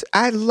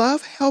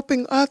love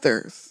helping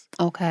others.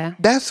 Okay.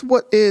 That's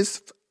what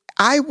is...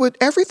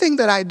 everything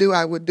that I do,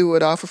 I would do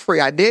it all for free.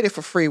 I did it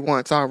for free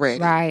once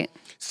already. Right.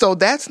 So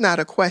that's not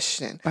a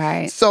question.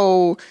 Right.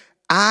 So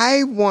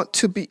I want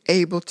to be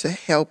able to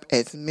help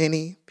as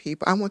many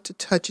people. I want to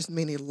touch as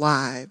many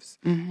lives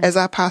as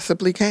I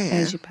possibly can.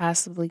 As you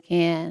possibly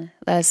can.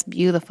 That's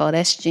beautiful.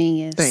 That's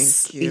genius.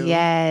 Thank you.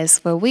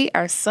 Yes. Well, we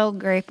are so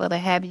grateful to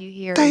have you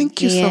here.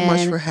 Thank you so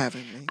much for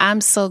having me. I'm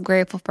so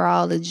grateful for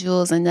all the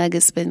jewels and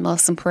nuggets, but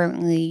most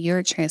importantly,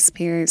 your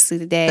transparency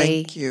today.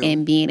 Thank you.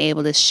 And being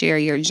able to share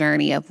your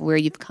journey of where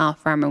you've come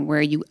from and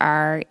where you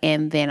are,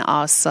 and then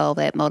also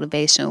that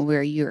motivation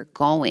where you're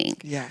going.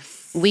 Yes.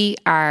 We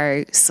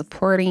are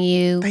supporting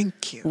you.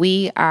 Thank you.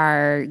 We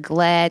are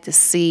glad to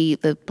see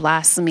the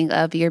blossoming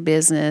of your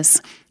business.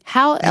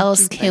 How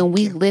else can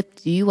we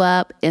lift you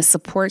up and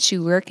support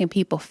you? Where can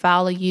people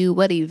follow you?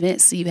 What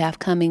events do you have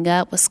coming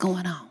up? What's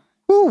going on?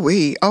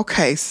 Ooh-wee.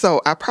 Okay,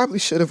 so I probably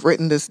should have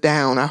written this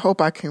down. I hope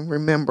I can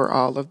remember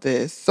all of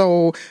this.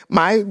 So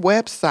my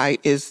website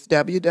is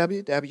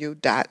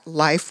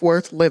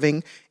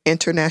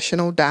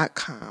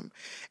www.lifeworthlivinginternational.com.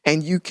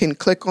 And you can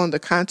click on the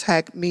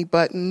Contact Me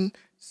button,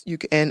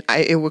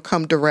 it will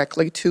come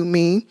directly to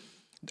me.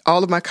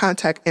 All of my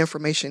contact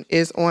information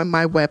is on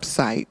my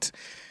website.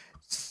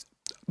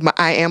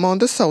 I am on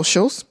the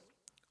socials.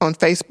 On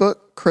Facebook,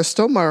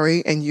 Crystal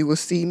Murray, and you will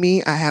see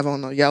me. I have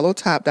on a yellow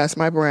top. That's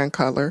my brand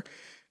color.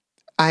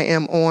 I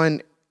am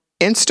on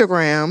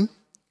Instagram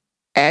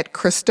at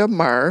Krista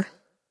Murr.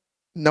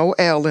 No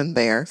L in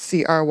there.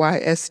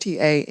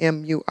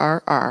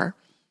 CRYSTAMURR.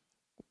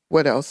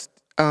 What else?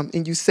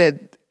 And you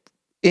said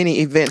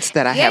any events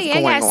that I have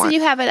going on. So you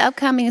have an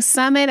upcoming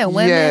summit, a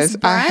women's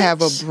brunch? Yes, I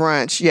have a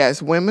brunch.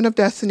 Yes, Women of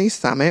Destiny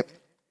Summit.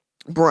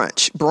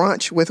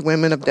 Brunch with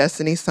Women of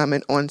Destiny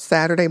Summit on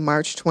Saturday,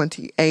 March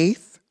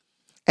 28th.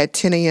 At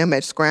 10 a.m.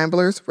 at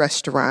Scramblers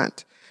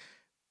Restaurant.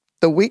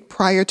 The week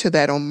prior to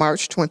that, on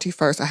March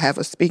 21st, I have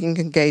a speaking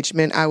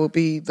engagement. I will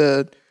be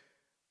a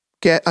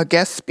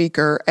guest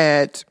speaker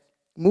at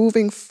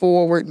Moving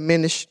Forward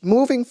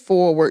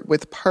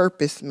with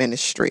Purpose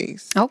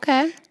Ministries.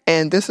 Okay.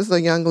 And this is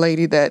a young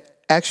lady that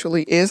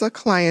actually is a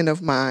client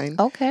of mine.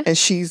 Okay. And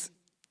she's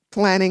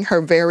planning her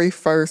very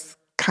first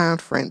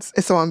conference.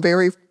 And so I'm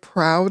very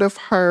proud of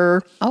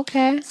her.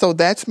 Okay. So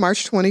that's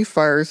March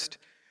 21st.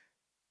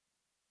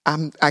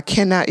 I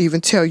cannot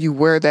even tell you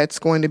where that's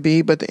going to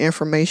be, but the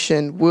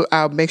information,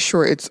 I'll make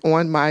sure it's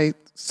on my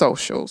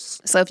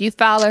socials. So if you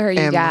follow her,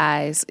 you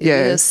guys,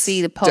 you'll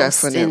see the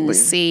posts and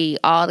see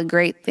all the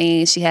great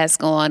things she has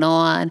going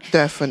on.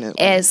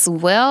 Definitely. As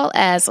well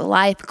as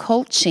life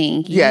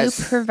coaching. Yes.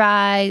 You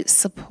provide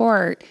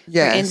support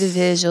for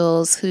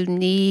individuals who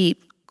need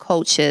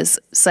coaches,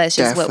 such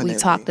as what we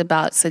talked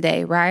about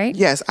today, right?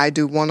 Yes, I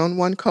do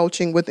one-on-one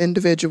coaching with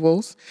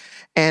individuals,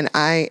 and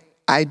I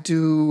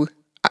do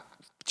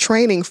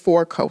training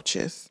for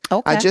coaches.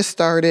 Okay. I just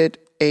started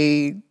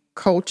a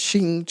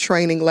coaching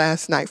training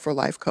last night for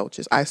life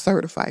coaches. I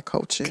certify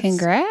coaches.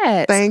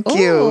 Congrats. Thank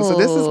you. So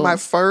this is my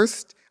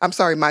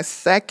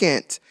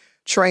second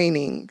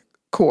training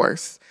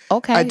course.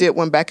 Okay. I did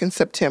one back in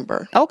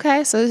September.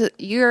 Okay. So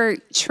you're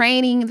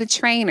training the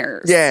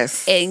trainers.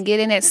 Yes. And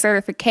getting that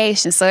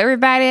certification. So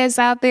everybody is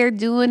out there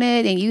doing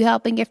it and you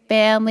helping your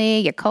family,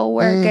 your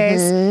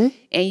coworkers,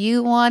 and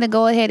you want to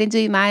go ahead and do,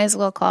 you might as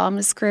well call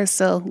Miss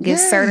Crystal, get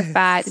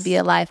certified to be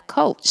a life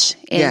coach,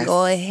 and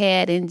go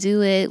ahead and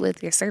do it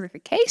with your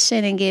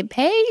certification and get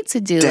paid to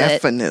do it.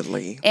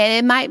 Definitely. And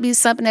it might be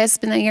something that's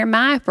been in your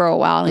mind for a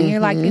while, and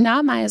you're like,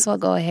 I might as well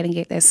go ahead and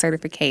get that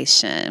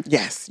certification.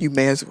 Yes, you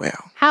may as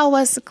well. How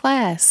was the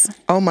class?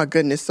 Oh my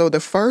goodness. So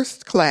the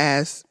first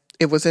class,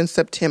 it was in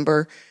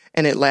September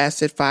and it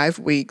lasted 5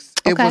 weeks.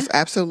 Okay. It was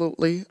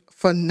absolutely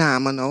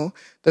phenomenal.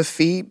 The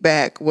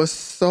feedback was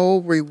so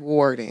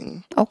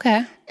rewarding.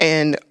 Okay.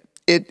 And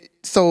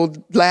so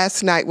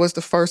last night was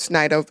the first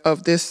night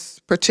of this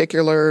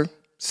particular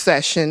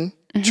session,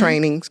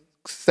 training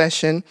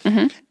session.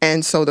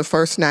 And so the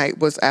first night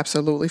was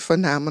absolutely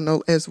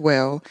phenomenal as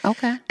well.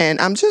 Okay.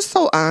 And I'm just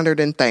so honored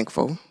and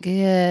thankful.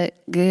 Good.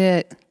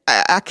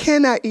 I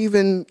cannot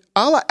even,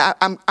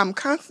 I'm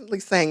constantly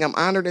saying I'm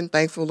honored and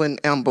thankful and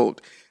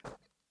humbled.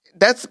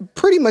 That's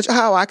pretty much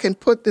how I can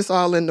put this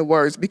all into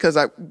words, because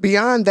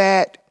beyond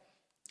that,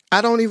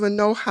 I don't even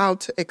know how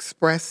to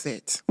express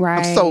it.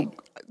 Right. So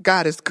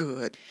God is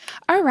good.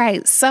 All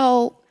right.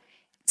 So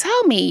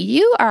tell me,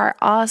 you are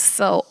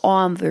also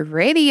on the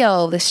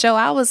radio, the show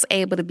I was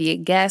able to be a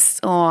guest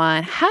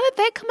on. How did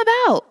that come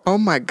about? Oh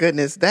my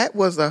goodness. That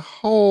was a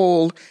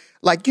whole,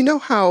 you know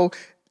how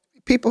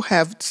people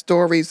have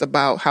stories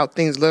about how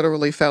things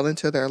literally fell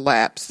into their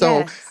lap.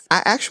 So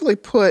I actually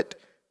put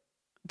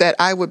that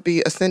I would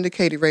be a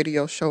syndicated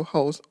radio show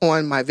host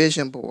on my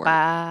vision board.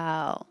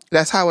 Wow.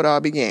 That's how it all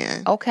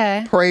began.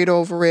 Okay. Prayed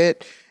over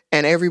it,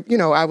 and I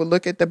would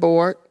look at the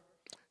board.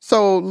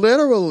 So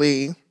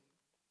literally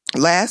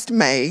last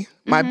May,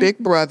 my big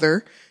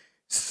brother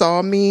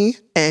saw me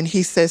and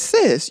he said,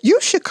 "Sis,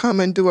 you should come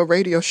and do a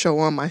radio show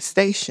on my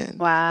station."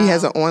 Wow. He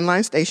has an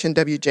online station,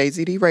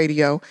 WJZD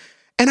Radio.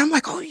 And I'm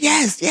like, "Oh,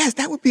 yes,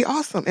 that would be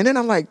awesome." And then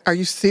I'm like, "Are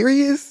you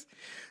serious?"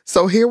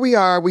 So here we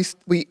are.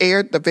 We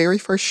aired the very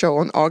first show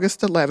on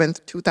August 11th,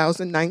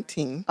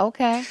 2019.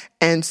 Okay.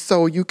 And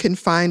so you can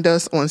find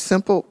us on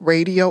Simple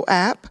Radio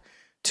app,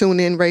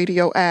 TuneIn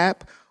Radio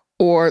app,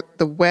 or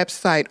the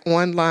website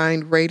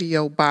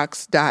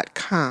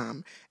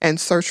onlineradiobox.com, and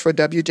search for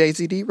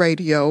WJZD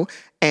Radio.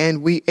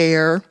 And we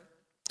air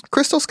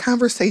Crystal's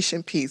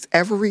Conversation Piece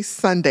every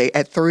Sunday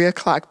at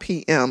 3:00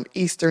 p.m.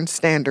 Eastern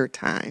Standard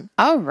Time.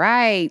 All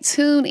right.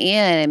 Tune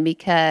in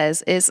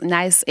because it's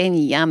nice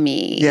and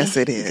yummy. Yes,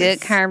 it is.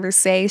 Good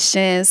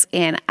conversations.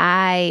 And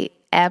I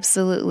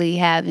absolutely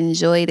have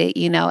enjoyed it.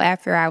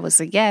 After I was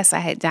a guest, I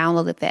had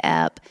downloaded the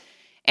app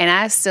and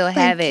I still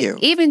have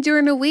it. Even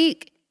during the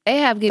week, they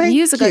have good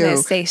music on that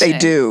station. They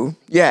do.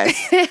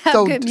 Yes. They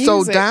have good music.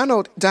 So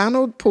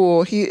Donald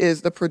Poole, he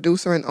is the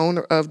producer and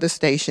owner of the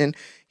station.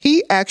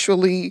 He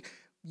actually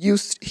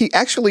he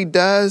actually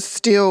does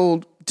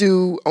still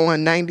do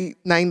on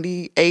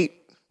 98,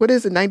 what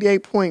is it,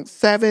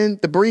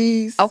 98.7, The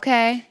Breeze.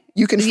 Okay.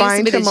 You can He used to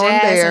find be the him on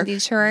Jazz there. in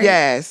Detroit?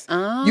 Yes.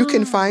 Oh. You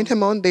can find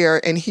him on there.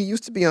 And he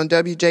used to be on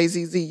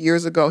WJZZ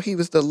years ago. He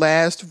was the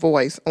last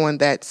voice on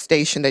that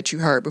station that you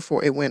heard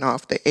before it went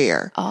off the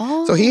air.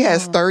 Oh. So he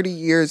has 30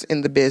 years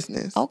in the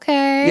business.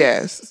 Okay.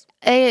 Yes.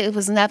 It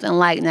was nothing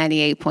like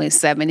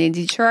 98.7 in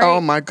Detroit.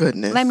 Oh, my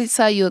goodness. Let me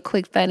tell you a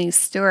quick funny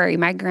story.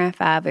 My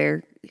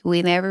grandfather,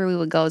 whenever we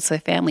would go to a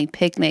family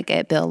picnic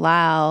at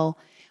Bilal,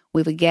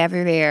 we would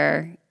gather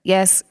there.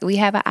 Yes, we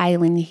have an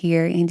island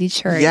here in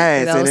Detroit.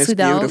 Yes, For those and it's who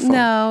don't beautiful.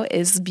 know,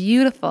 it's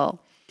beautiful.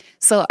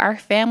 So our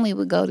family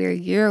would go there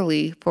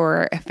yearly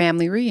for a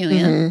family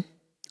reunion. Mm-hmm.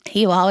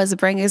 He would always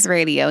bring his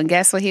radio, and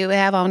guess what he would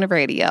have on the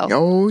radio?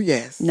 Oh,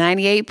 yes.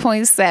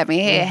 98.7.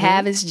 He'd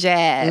have his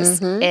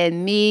jazz.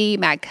 And me,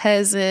 my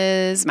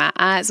cousins, my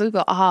aunts, we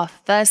were all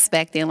fuss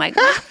back then. Like,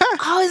 I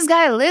always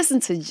got to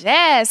listen to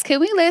jazz. Can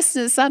we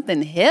listen to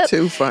something hip?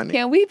 Too funny.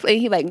 Can we play?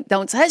 He like,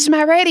 don't touch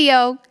my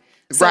radio.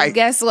 So Right.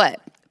 guess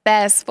what?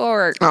 Fast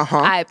forward,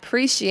 I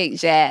appreciate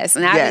jazz,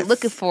 and I've Yes. been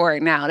looking for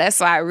it now. That's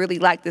why I really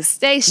like the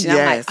station. I'm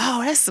like, Yes.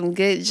 oh, that's some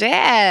good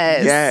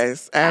jazz.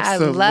 Yes,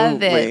 absolutely. I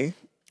love it.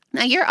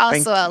 Now, you're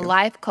also a you.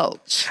 life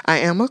coach. I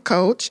am a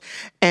coach,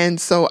 and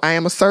so I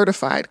am a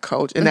certified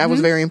coach, and that was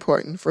very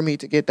important for me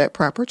to get that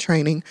proper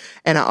training.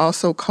 And I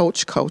also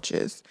coach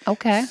coaches.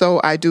 Okay.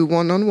 So I do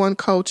one-on-one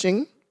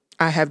coaching.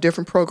 I have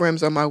different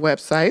programs on my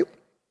website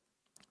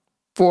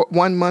for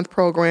 1 month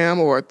program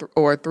or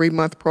a 3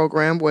 month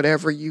program,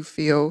 whatever you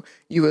feel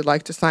you would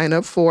like to sign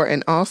up for.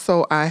 And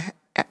also,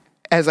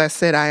 as I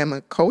said, I am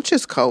a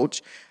coach's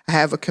coach. I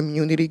have a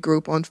community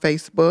group on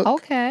Facebook.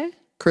 Okay.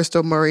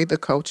 Crystal Murray, the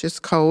Coach's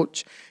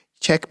Coach.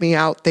 Check me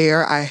out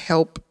there. I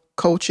help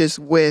coaches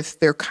with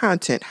their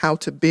content, how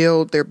to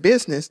build their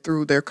business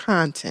through their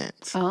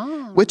content,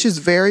 which is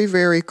very,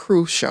 very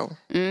crucial.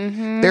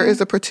 There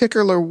is a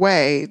particular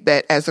way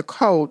that as a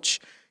coach,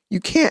 you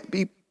can't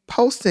be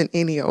posting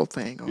any old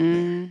thing on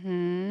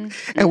there.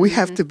 And we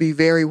have to be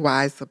very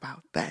wise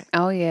about that.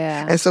 Oh,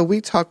 yeah. And so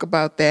we talk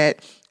about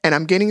that. And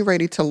I'm getting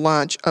ready to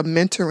launch a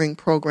mentoring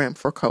program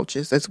for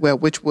coaches as well,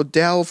 which will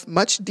delve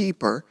much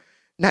deeper,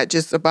 not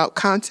just about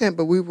content,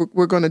 but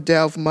we're going to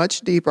delve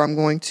much deeper. I'm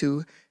going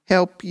to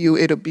help you.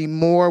 It'll be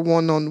more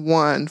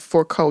one-on-one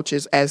for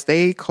coaches as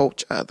they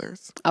coach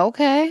others.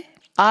 Okay.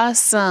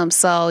 Awesome.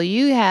 So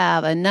you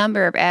have a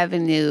number of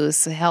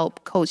avenues to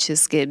help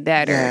coaches get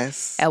better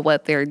Yes. at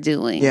what they're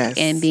doing Yes.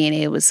 and being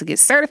able to get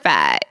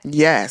certified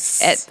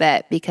Yes. at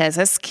that, because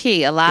that's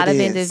key. A lot It of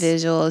is.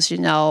 individuals, are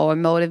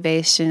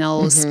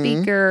motivational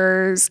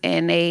speakers,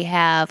 and they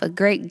have a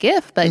great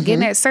gift, but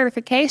getting that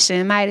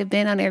certification might have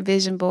been on their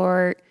vision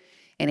board,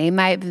 and they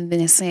might have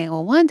been saying,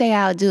 well, one day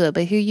I'll do it.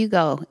 But here you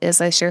go. It's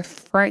at your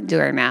front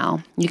door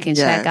now. You can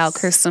check out Yes.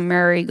 Crystal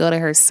Murray, go to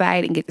her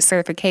site and get the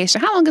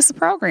certification. How long is the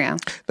program?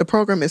 The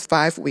program is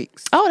 5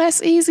 weeks. Oh,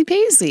 that's easy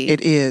peasy.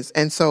 It is.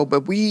 And so,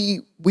 but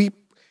we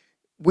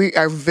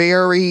are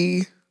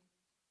very,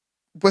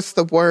 what's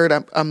the word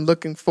I'm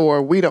looking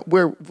for? We're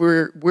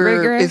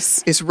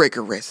Rigorous? It's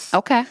rigorous.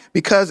 Okay.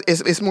 Because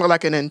it's more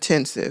like an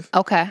intensive.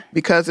 Okay.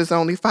 Because it's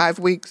only 5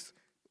 weeks.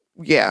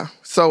 Yeah.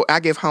 So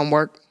I give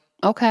homework.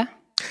 Okay.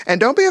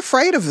 And don't be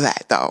afraid of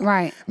that, though.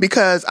 Right.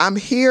 Because I'm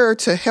here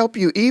to help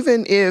you,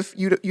 even if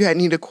you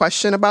need a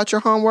question about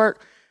your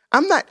homework.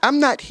 I'm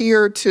not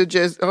here to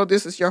just,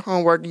 this is your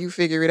homework, you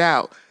figure it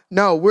out.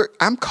 No,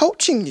 I'm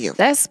coaching you.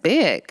 That's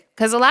big.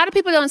 Because a lot of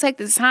people don't take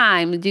the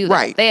time to do that.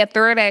 Right. They'll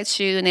throw it at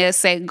you and they'll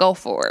say, go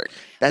for it.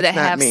 That's They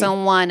not have me.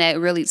 someone that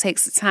really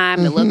takes the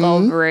time to look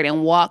over it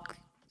and walk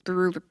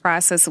through the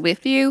process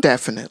with you.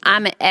 Definitely.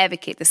 I'm an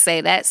advocate to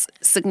say that's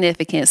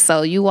significant.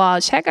 So you all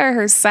check out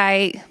her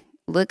site,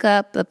 look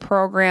up the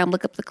program,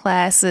 look up the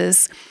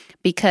classes,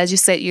 because you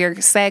said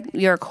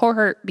your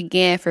cohort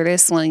began for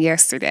this one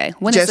yesterday.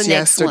 When is Just the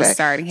next yesterday. one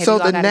starting? Have So you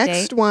all the got a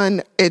next date?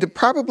 one, it'll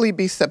probably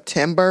be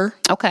September.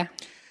 Okay.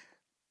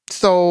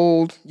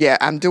 So yeah,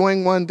 I'm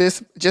doing one.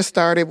 Just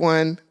started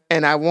one,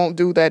 and I won't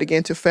do that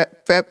again to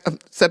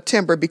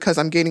September, because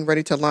I'm getting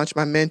ready to launch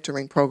my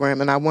mentoring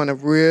program, and I want to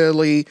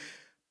really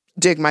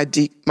dig my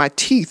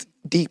teeth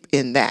deep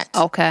in that.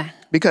 Okay.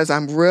 Because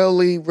I'm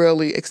really,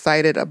 really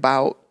excited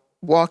about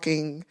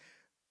walking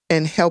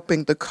and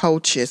helping the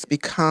coaches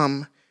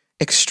become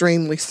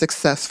extremely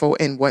successful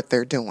in what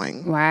they're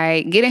doing.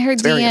 Right. Get in her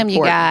very DM, you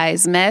important.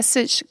 guys.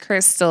 Message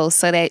Crystal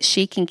so that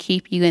she can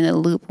keep you in the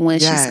loop when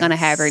she's Yes. going to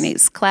have her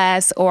next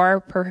class, or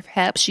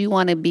perhaps you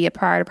want to be a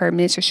part of her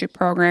mentorship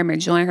program or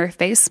join her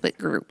Facebook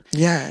group.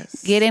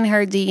 Yes. Get in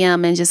her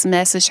DM and just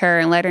message her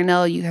and let her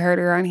know you heard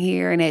her on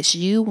here and that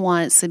you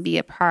want to be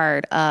a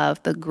part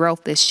of the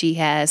growth that she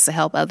has to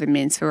help other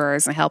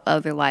mentors and help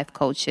other life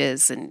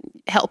coaches and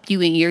help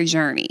you in your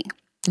journey.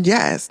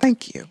 Yes,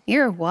 thank you.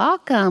 You're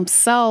welcome.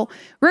 So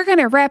we're going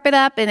to wrap it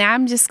up, and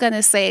I'm just going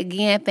to say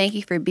again, thank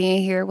you for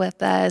being here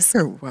with us.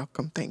 You're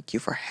welcome. Thank you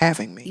for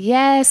having me.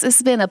 Yes,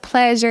 it's been a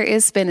pleasure.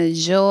 It's been a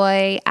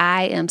joy.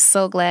 I am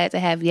so glad to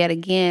have yet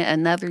again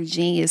another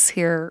genius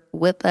here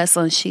with us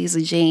on She's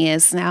a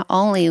Genius. Not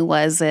only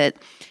was it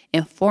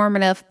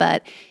informative,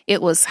 but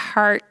it was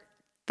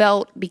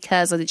heartfelt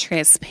because of the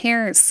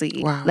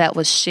transparency that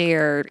was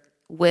shared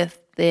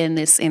within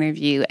this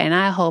interview. And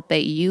I hope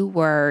that you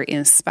were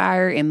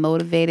inspired and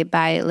motivated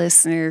by it,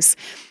 listeners.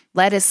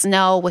 Let us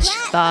know what you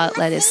thought.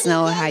 Let us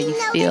know how you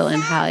feel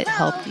and how it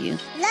helped you.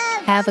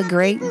 Have a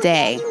great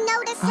day.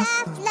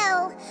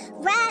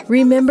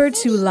 Remember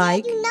to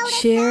like,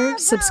 share,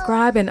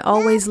 subscribe, and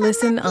always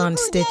listen on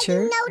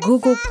Stitcher,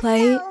 Google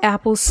Play,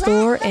 Apple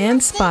Store,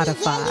 and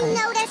Spotify.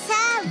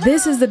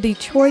 This is the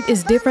Detroit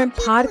is Different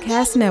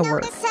podcast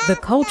network, the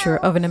culture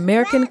of an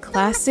American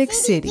classic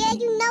city. Yeah,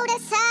 you know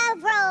that's how I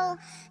roll.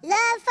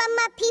 Love for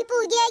my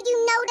people, yeah,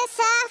 you know that's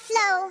how I